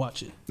Thanksgiving we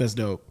watch it. That's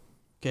dope.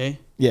 Okay?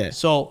 Yeah.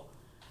 So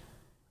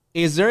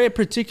is there a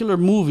particular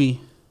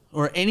movie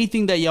or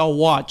anything that y'all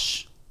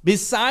watch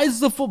besides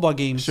the football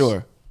games?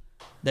 Sure.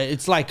 That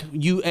it's like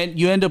you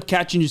end up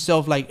catching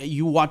yourself like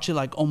you watch it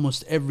like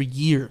almost every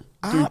year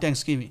during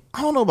Thanksgiving.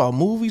 I don't know about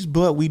movies,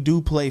 but we do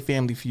play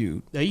Family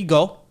Feud. There you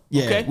go.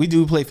 Yeah, okay. We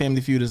do play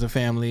Family Feud as a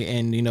family,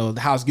 and the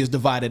house gets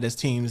divided as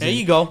teams. There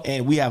you go.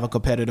 And we have a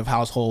competitive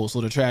household, so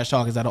the trash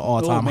talk is at an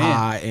all-time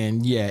high,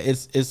 and yeah,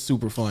 it's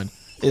super fun.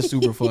 It's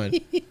super fun,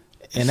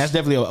 and that's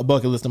definitely a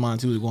bucket list of mine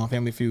too, to go on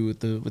Family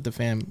Feud with the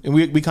fam. And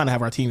we kind of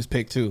have our teams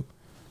picked too.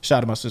 Shout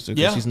out to my sister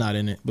because she's not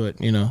in it, but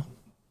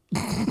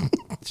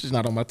she's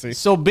not on my team.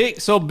 So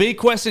big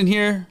question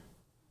here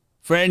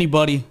for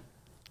anybody.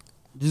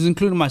 This is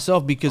including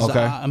myself because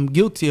I'm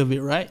guilty of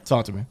it, right?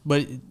 Talk to me.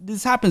 But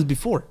this happens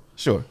before.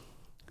 Sure.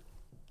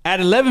 At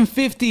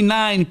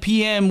 11:59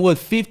 p.m. with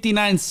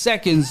 59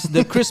 seconds,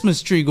 the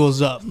Christmas tree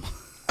goes up.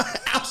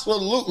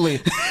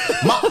 Absolutely.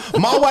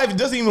 My wife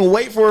doesn't even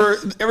wait for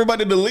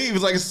everybody to leave.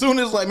 It's like as soon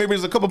as maybe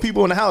there's a couple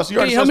people in the house. You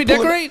help me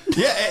decorate?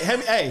 Yeah.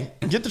 Hey,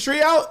 get the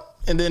tree out.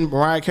 And then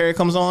Mariah Carey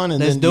comes on,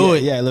 and let's do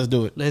it. Yeah, let's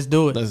do it. Let's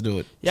do it. Let's do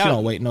it. Yeah, she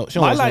don't wait no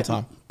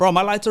time. Bro,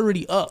 my light's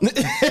already up.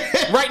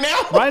 Right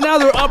now? Right now,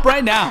 they're up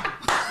right now.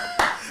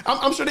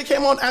 I'm sure they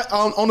came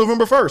on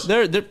November 1st.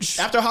 They're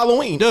after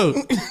Halloween. Dude,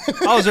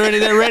 I was already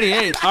there ready.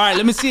 Hey, all right,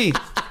 let me see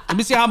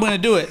how I'm going to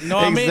do it. You know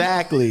what I mean?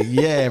 Exactly.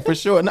 Yeah, for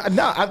sure.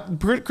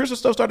 Christmas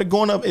stuff started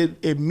going up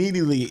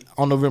immediately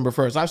on November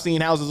 1st. I've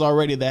seen houses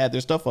already that had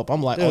their stuff up.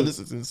 I'm like, dude, this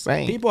is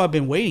insane. People have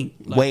been waiting.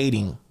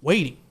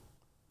 Waiting.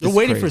 They're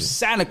waiting for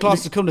Santa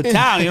Claus to come to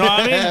town. You know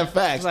what I mean?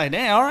 Facts. It's like,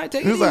 damn, all right,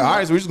 take it easy. He's like, all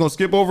right, so we're just going to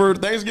skip over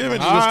Thanksgiving.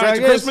 Just go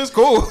straight to Christmas.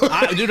 Cool.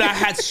 Dude, I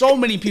had so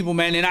many people,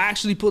 man. And I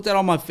actually put that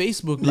on my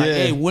Facebook. Like,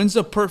 hey, when's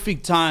the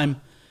perfect time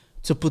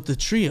to put the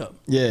tree up?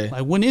 Yeah.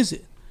 Like, when is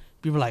it?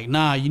 People are like,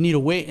 nah, you need to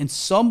wait. And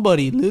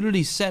somebody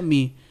literally sent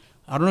me,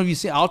 I don't know if you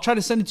see, I'll try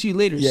to send it to you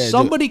later. Yeah,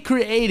 somebody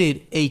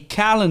created a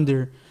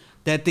calendar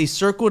that they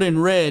circled in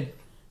red.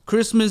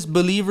 Christmas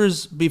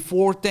believers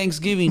before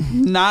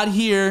Thanksgiving, not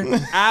here,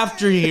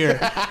 after here.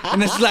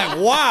 And it's like,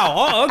 wow,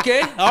 oh,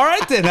 okay, all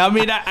right then. I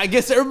mean, I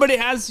guess everybody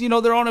has,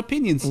 their own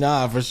opinions.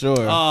 Nah, for sure.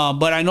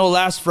 But I know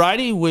last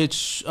Friday,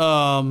 which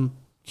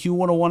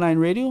Q1019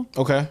 Radio,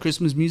 okay,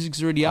 Christmas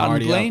music's already out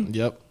and playing.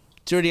 Yep.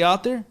 It's already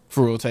out there.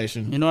 For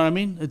rotation. You know what I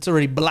mean? It's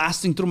already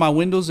blasting through my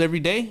windows every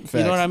day. Facts.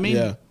 You know what I mean?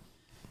 Yeah.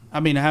 I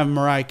mean, I have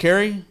Mariah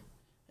Carey.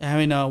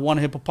 I mean, one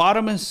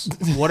hippopotamus,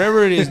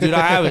 whatever it is, dude,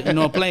 I have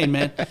it, playing,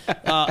 man.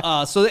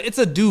 So it's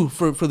a do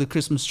for the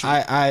Christmas tree.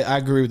 I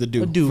agree with the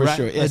do. A do, for right?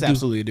 Sure. It's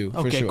absolutely a do.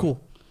 Okay, for sure.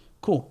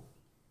 Cool.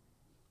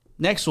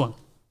 Next one.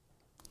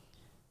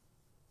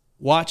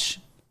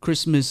 Watch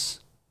Christmas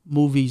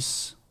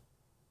movies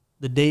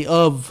the day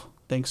of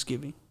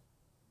Thanksgiving.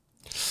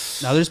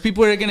 Now, there's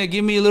people that are going to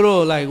give me a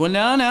little like, well,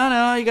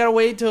 no, you got to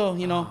wait till,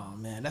 Oh,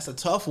 man, that's a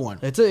tough one.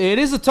 It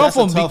is a tough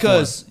one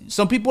because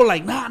some people are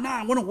like, nah,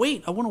 I want to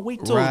wait. I want to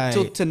wait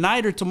till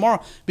tonight or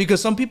tomorrow because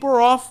some people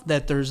are off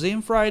that Thursday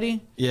and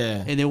Friday.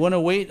 Yeah. And they want to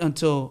wait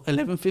until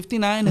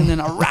 11:59 and then,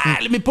 all right,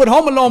 let me put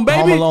Home Alone,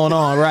 baby. Home Alone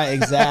on, right,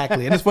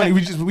 exactly. And it's funny,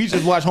 we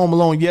just watched Home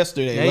Alone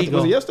yesterday.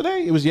 Was it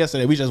yesterday? It was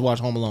yesterday. We just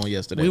watched Home Alone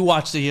yesterday. We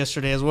watched it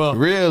yesterday as well.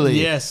 Really?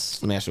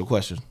 Yes. Let me ask you a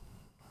question.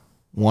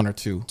 One or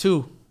two?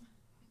 Two.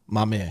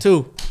 My man.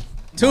 Two,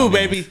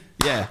 baby.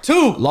 Yeah.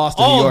 Two. Lost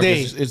in New York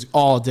is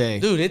all day.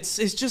 Dude, it's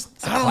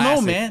just, I don't know,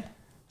 man.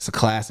 It's a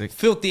classic.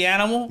 Filthy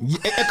Animal.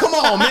 Yeah, come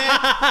on,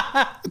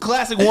 man.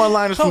 Classic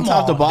one-liners from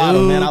top to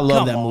bottom, man. I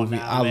love that movie.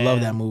 I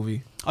love that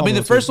movie. I mean,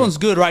 the first one's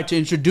good, right? To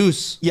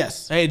introduce.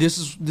 Yes. Hey, this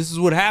is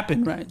what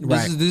happened, right?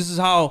 This is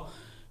how,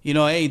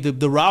 hey,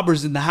 the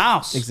robbers in the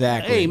house.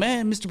 Exactly. Hey,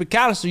 man, Mr.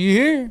 McAllister, you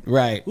here?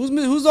 Right. Who's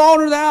the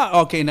owner of the house?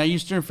 Okay, now you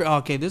start.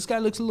 Okay, this guy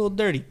looks a little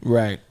dirty.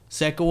 Right.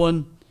 Second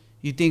one.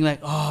 You think like,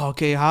 oh,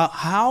 okay,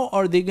 how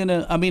are they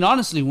gonna? I mean,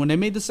 honestly, when they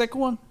made the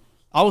second one,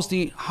 I was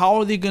thinking, how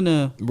are they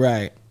gonna?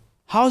 Right.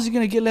 How is he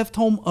gonna get left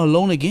home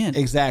alone again?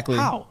 Exactly.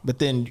 How? But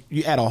then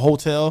you add a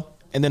hotel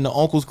and then the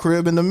uncle's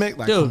crib in the mix.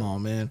 Like, dude, come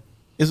on, man.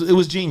 It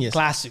was genius.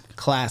 Classic.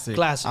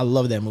 I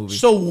love that movie.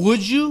 So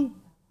would you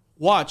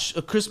watch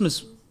a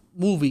Christmas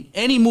movie,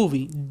 any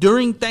movie,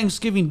 during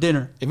Thanksgiving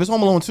dinner? If it's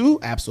Home Alone 2,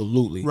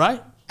 absolutely.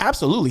 Right?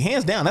 Absolutely.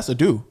 Hands down, that's a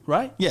do.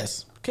 Right?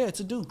 Yes. Okay, it's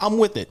a do. I'm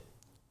with it.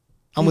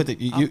 I'm with it.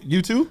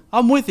 You too?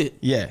 I'm with it.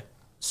 Yeah.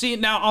 See,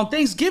 now on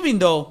Thanksgiving,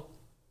 though,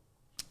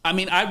 I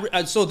mean,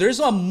 so there's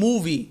a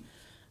movie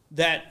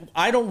that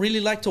I don't really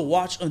like to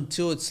watch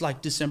until it's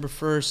like December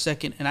 1st,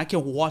 2nd, and I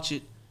can watch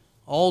it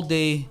all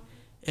day,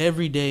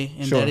 every day,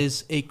 and that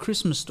is A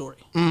Christmas Story.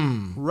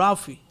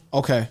 Ralphie.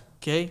 Okay.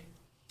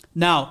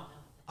 Now,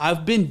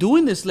 I've been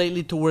doing this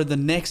lately to where the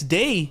next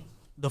day,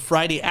 the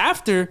Friday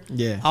after,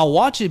 I'll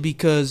watch it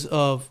because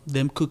of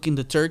them cooking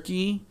the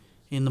turkey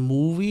in the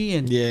movie.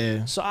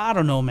 And so I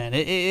don't know, man.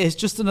 It's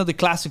just another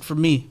classic for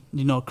me,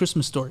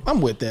 Christmas Story.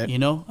 I'm with that.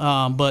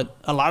 But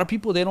a lot of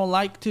people, they don't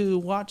like to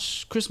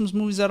watch Christmas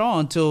movies at all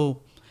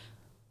until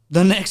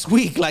the next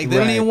week. Like, they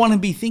don't even want to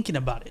be thinking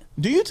about it.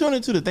 Do you tune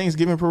into the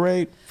Thanksgiving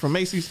parade from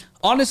Macy's?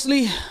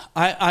 Honestly,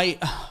 I'm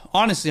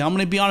going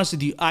to be honest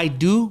with you. I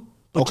do,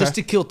 but just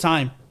to kill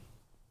time.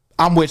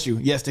 I'm with you.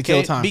 Yes, to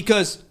kill time.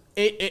 Because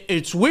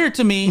it's weird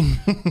to me,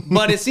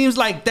 but it seems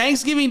like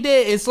Thanksgiving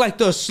Day, it's like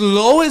the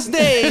slowest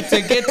day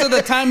to get to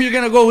the time you're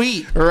going to go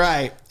eat.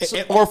 Right.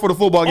 Or for the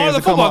football games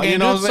to come out. You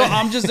know what I'm saying? So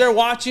I'm just there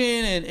watching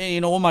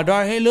and with my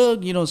daughter, hey,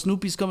 look,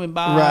 Snoopy's coming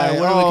by. Right.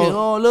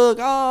 Look.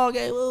 Oh,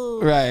 okay.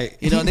 Ooh. Right.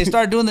 They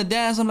start doing the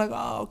dance. I'm like,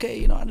 oh,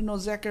 okay. I didn't know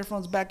Zac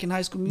Efron's back in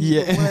High School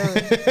Musical. Yeah.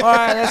 Whatever. All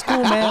right, that's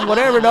cool, man.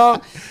 Whatever,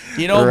 dog.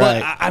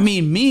 But I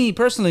mean, me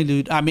personally,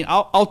 dude, I mean,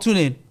 I'll tune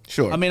in.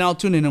 Sure. I mean, I'll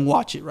tune in and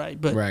watch it, right?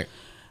 But, right.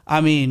 I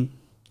mean,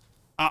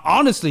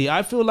 honestly,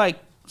 I feel like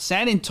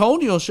San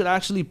Antonio should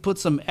actually put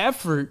some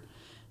effort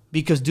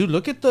because, dude,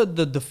 look at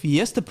the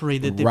Fiesta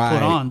parade that they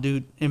put on,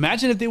 dude.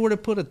 Imagine if they were to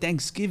put a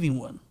Thanksgiving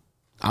one.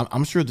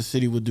 I'm sure the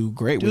city would do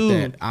great with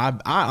that.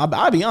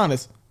 I'll be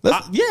honest.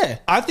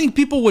 I think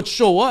people would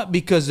show up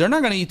because they're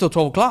not going to eat till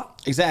 12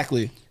 o'clock.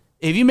 Exactly.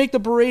 If you make the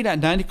parade at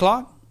 9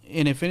 o'clock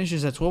and it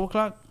finishes at 12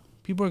 o'clock,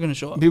 people are going to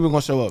show up. People are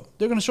going to show up.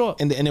 They're going to show up.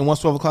 And then once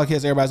 12 o'clock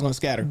hits, everybody's going to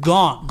scatter.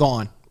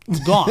 Gone.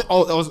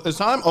 Oh, it's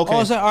time? Okay.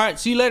 All right,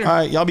 see you later. All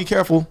right, y'all be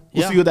careful.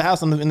 We'll see you at the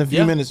house in a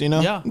few minutes,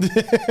 Yeah.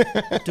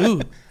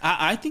 Dude,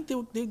 I think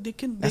they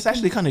can. That's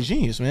actually kind of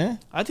genius, man.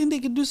 I think they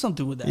could do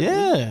something with that.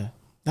 Yeah. Dude.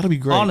 That'll be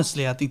great.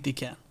 Honestly, I think they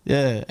can.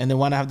 Yeah. And then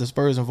why not have the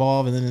Spurs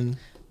involved? And then.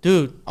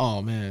 Dude.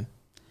 Oh, man.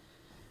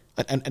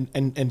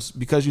 And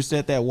because you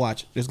said that,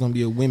 watch, there's going to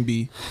be a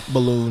Wimby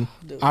balloon.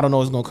 Dude. I don't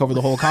know if it's going to cover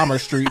the whole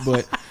Commerce Street,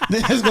 but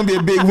there's going to be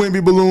a big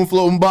Wimby balloon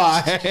floating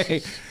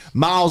by.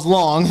 Miles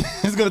long.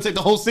 It's going to take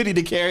the whole city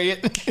to carry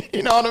it.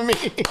 You know what I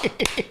mean?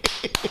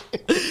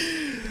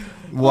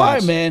 All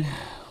right, man.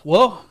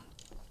 Well,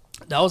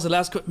 that was the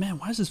last question. Man,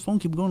 why does this phone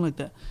keep going like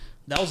that?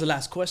 That was the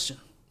last question.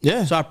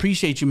 Yeah. So I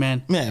appreciate you,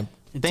 man. Man.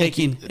 And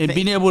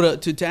being able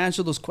to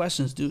answer those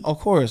questions, dude. Of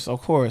course.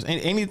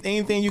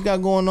 Anything you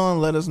got going on,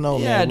 let us know,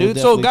 man. Yeah, dude.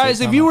 So,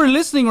 guys, if you were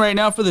listening right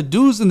now for the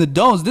do's and the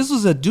don'ts, this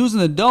was a do's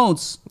and the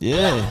don'ts.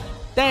 Yeah.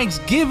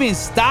 Thanksgiving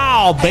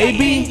style,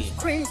 baby.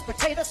 Greens,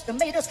 potatoes,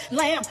 tomatoes,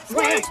 lamb,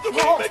 ram,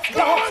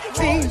 dog,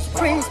 beans,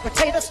 greens,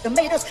 potatoes,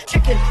 tomatoes,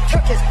 chicken,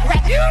 turkeys,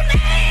 rat.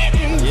 You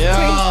name it.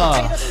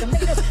 Yeah. Greens,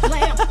 potatoes,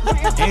 tomatoes,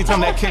 lamb, anytime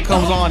that kick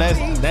comes on,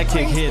 that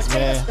kick hits,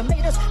 man.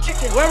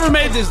 Whoever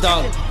made this,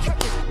 dog.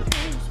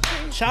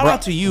 Shout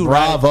out to you,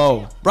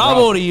 Bravo.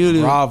 Bravo to you,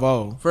 dude.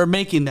 Bravo. For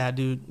making that,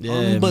 dude. Yeah,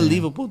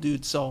 unbelievable, man.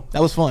 Dude. So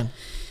that was fun.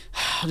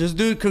 Just,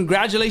 dude,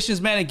 congratulations,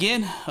 man,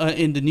 again,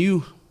 in the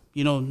new,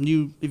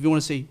 if you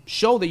want to say,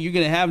 show that you're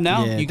going to have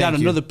now. You got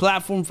another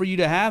platform for you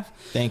to have.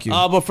 Thank you.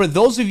 But for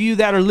those of you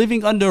that are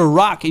living under a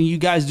rock and you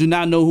guys do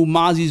not know who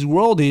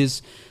MazisWorld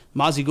is,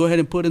 Mazi, go ahead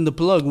and put in the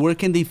plug. Where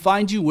can they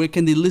find you? Where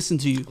can they listen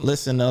to you?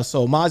 Listen,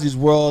 so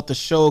MazisWorld, the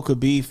show could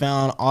be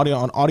found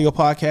on audio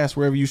podcasts,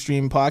 wherever you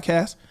stream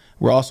podcasts.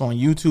 We're also on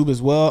YouTube as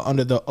well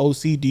under the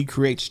OCD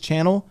Creates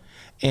channel.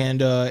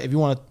 And if you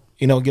want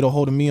to, get a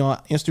hold of me on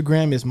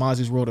Instagram, it's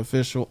MazisWorld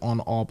Official on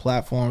all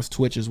platforms,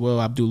 Twitch as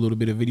well. I do a little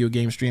bit of video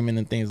game streaming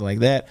and things like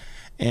that.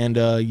 And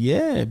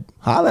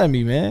holla at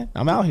me, man.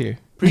 I'm out here.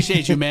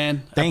 Appreciate you,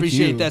 man. I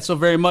appreciate that so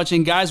very much.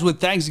 And guys, with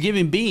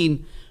Thanksgiving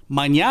being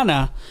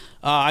mañana,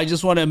 I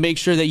just want to make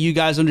sure that you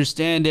guys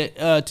understand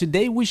that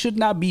today we should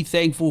not be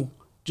thankful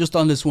just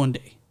on this one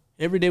day.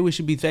 Every day we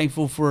should be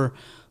thankful for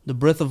the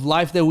breath of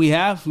life that we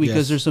have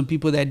because there's some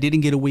people that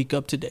didn't get to wake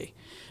up today.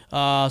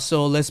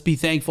 So let's be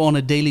thankful on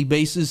a daily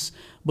basis.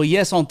 But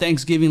yes, on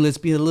Thanksgiving, let's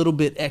be a little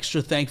bit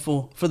extra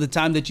thankful for the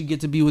time that you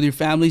get to be with your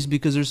families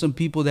because there's some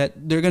people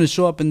that they're going to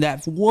show up and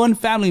that one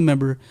family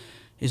member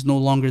is no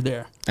longer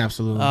there.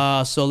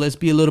 Absolutely. So let's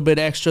be a little bit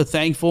extra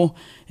thankful.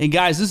 And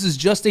guys, this is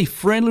just a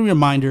friendly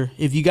reminder.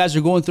 If you guys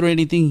are going through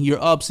anything, your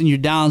ups and your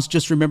downs,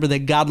 just remember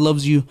that God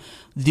loves you.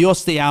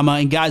 Dios te ama.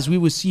 And guys, we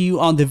will see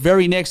you on the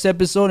very next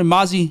episode. And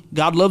Mazi,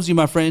 God loves you,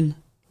 my friend.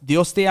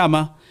 Dios te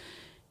ama.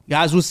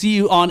 Guys, we'll see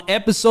you on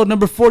episode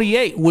number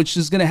 48, which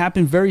is going to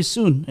happen very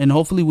soon. And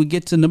hopefully we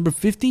get to number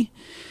 50.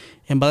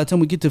 And by the time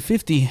we get to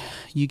 50,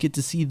 you get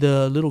to see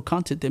the little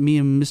content that me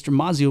and Mr.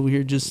 Mazi over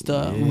here just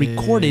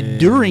recorded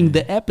during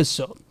the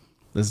episode.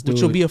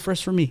 Which will be a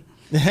first for me.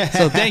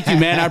 So thank you,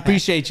 man. I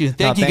appreciate you.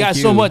 Thank you guys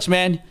so much,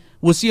 man.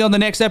 We'll see you on the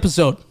next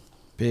episode.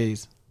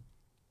 Peace.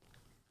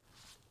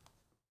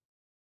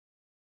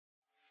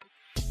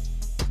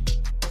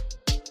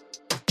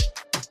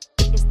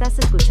 Estás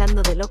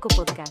escuchando De Loco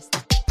Podcast.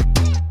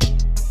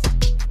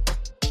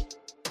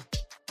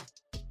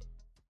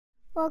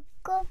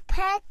 Loco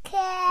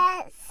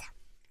Podcast.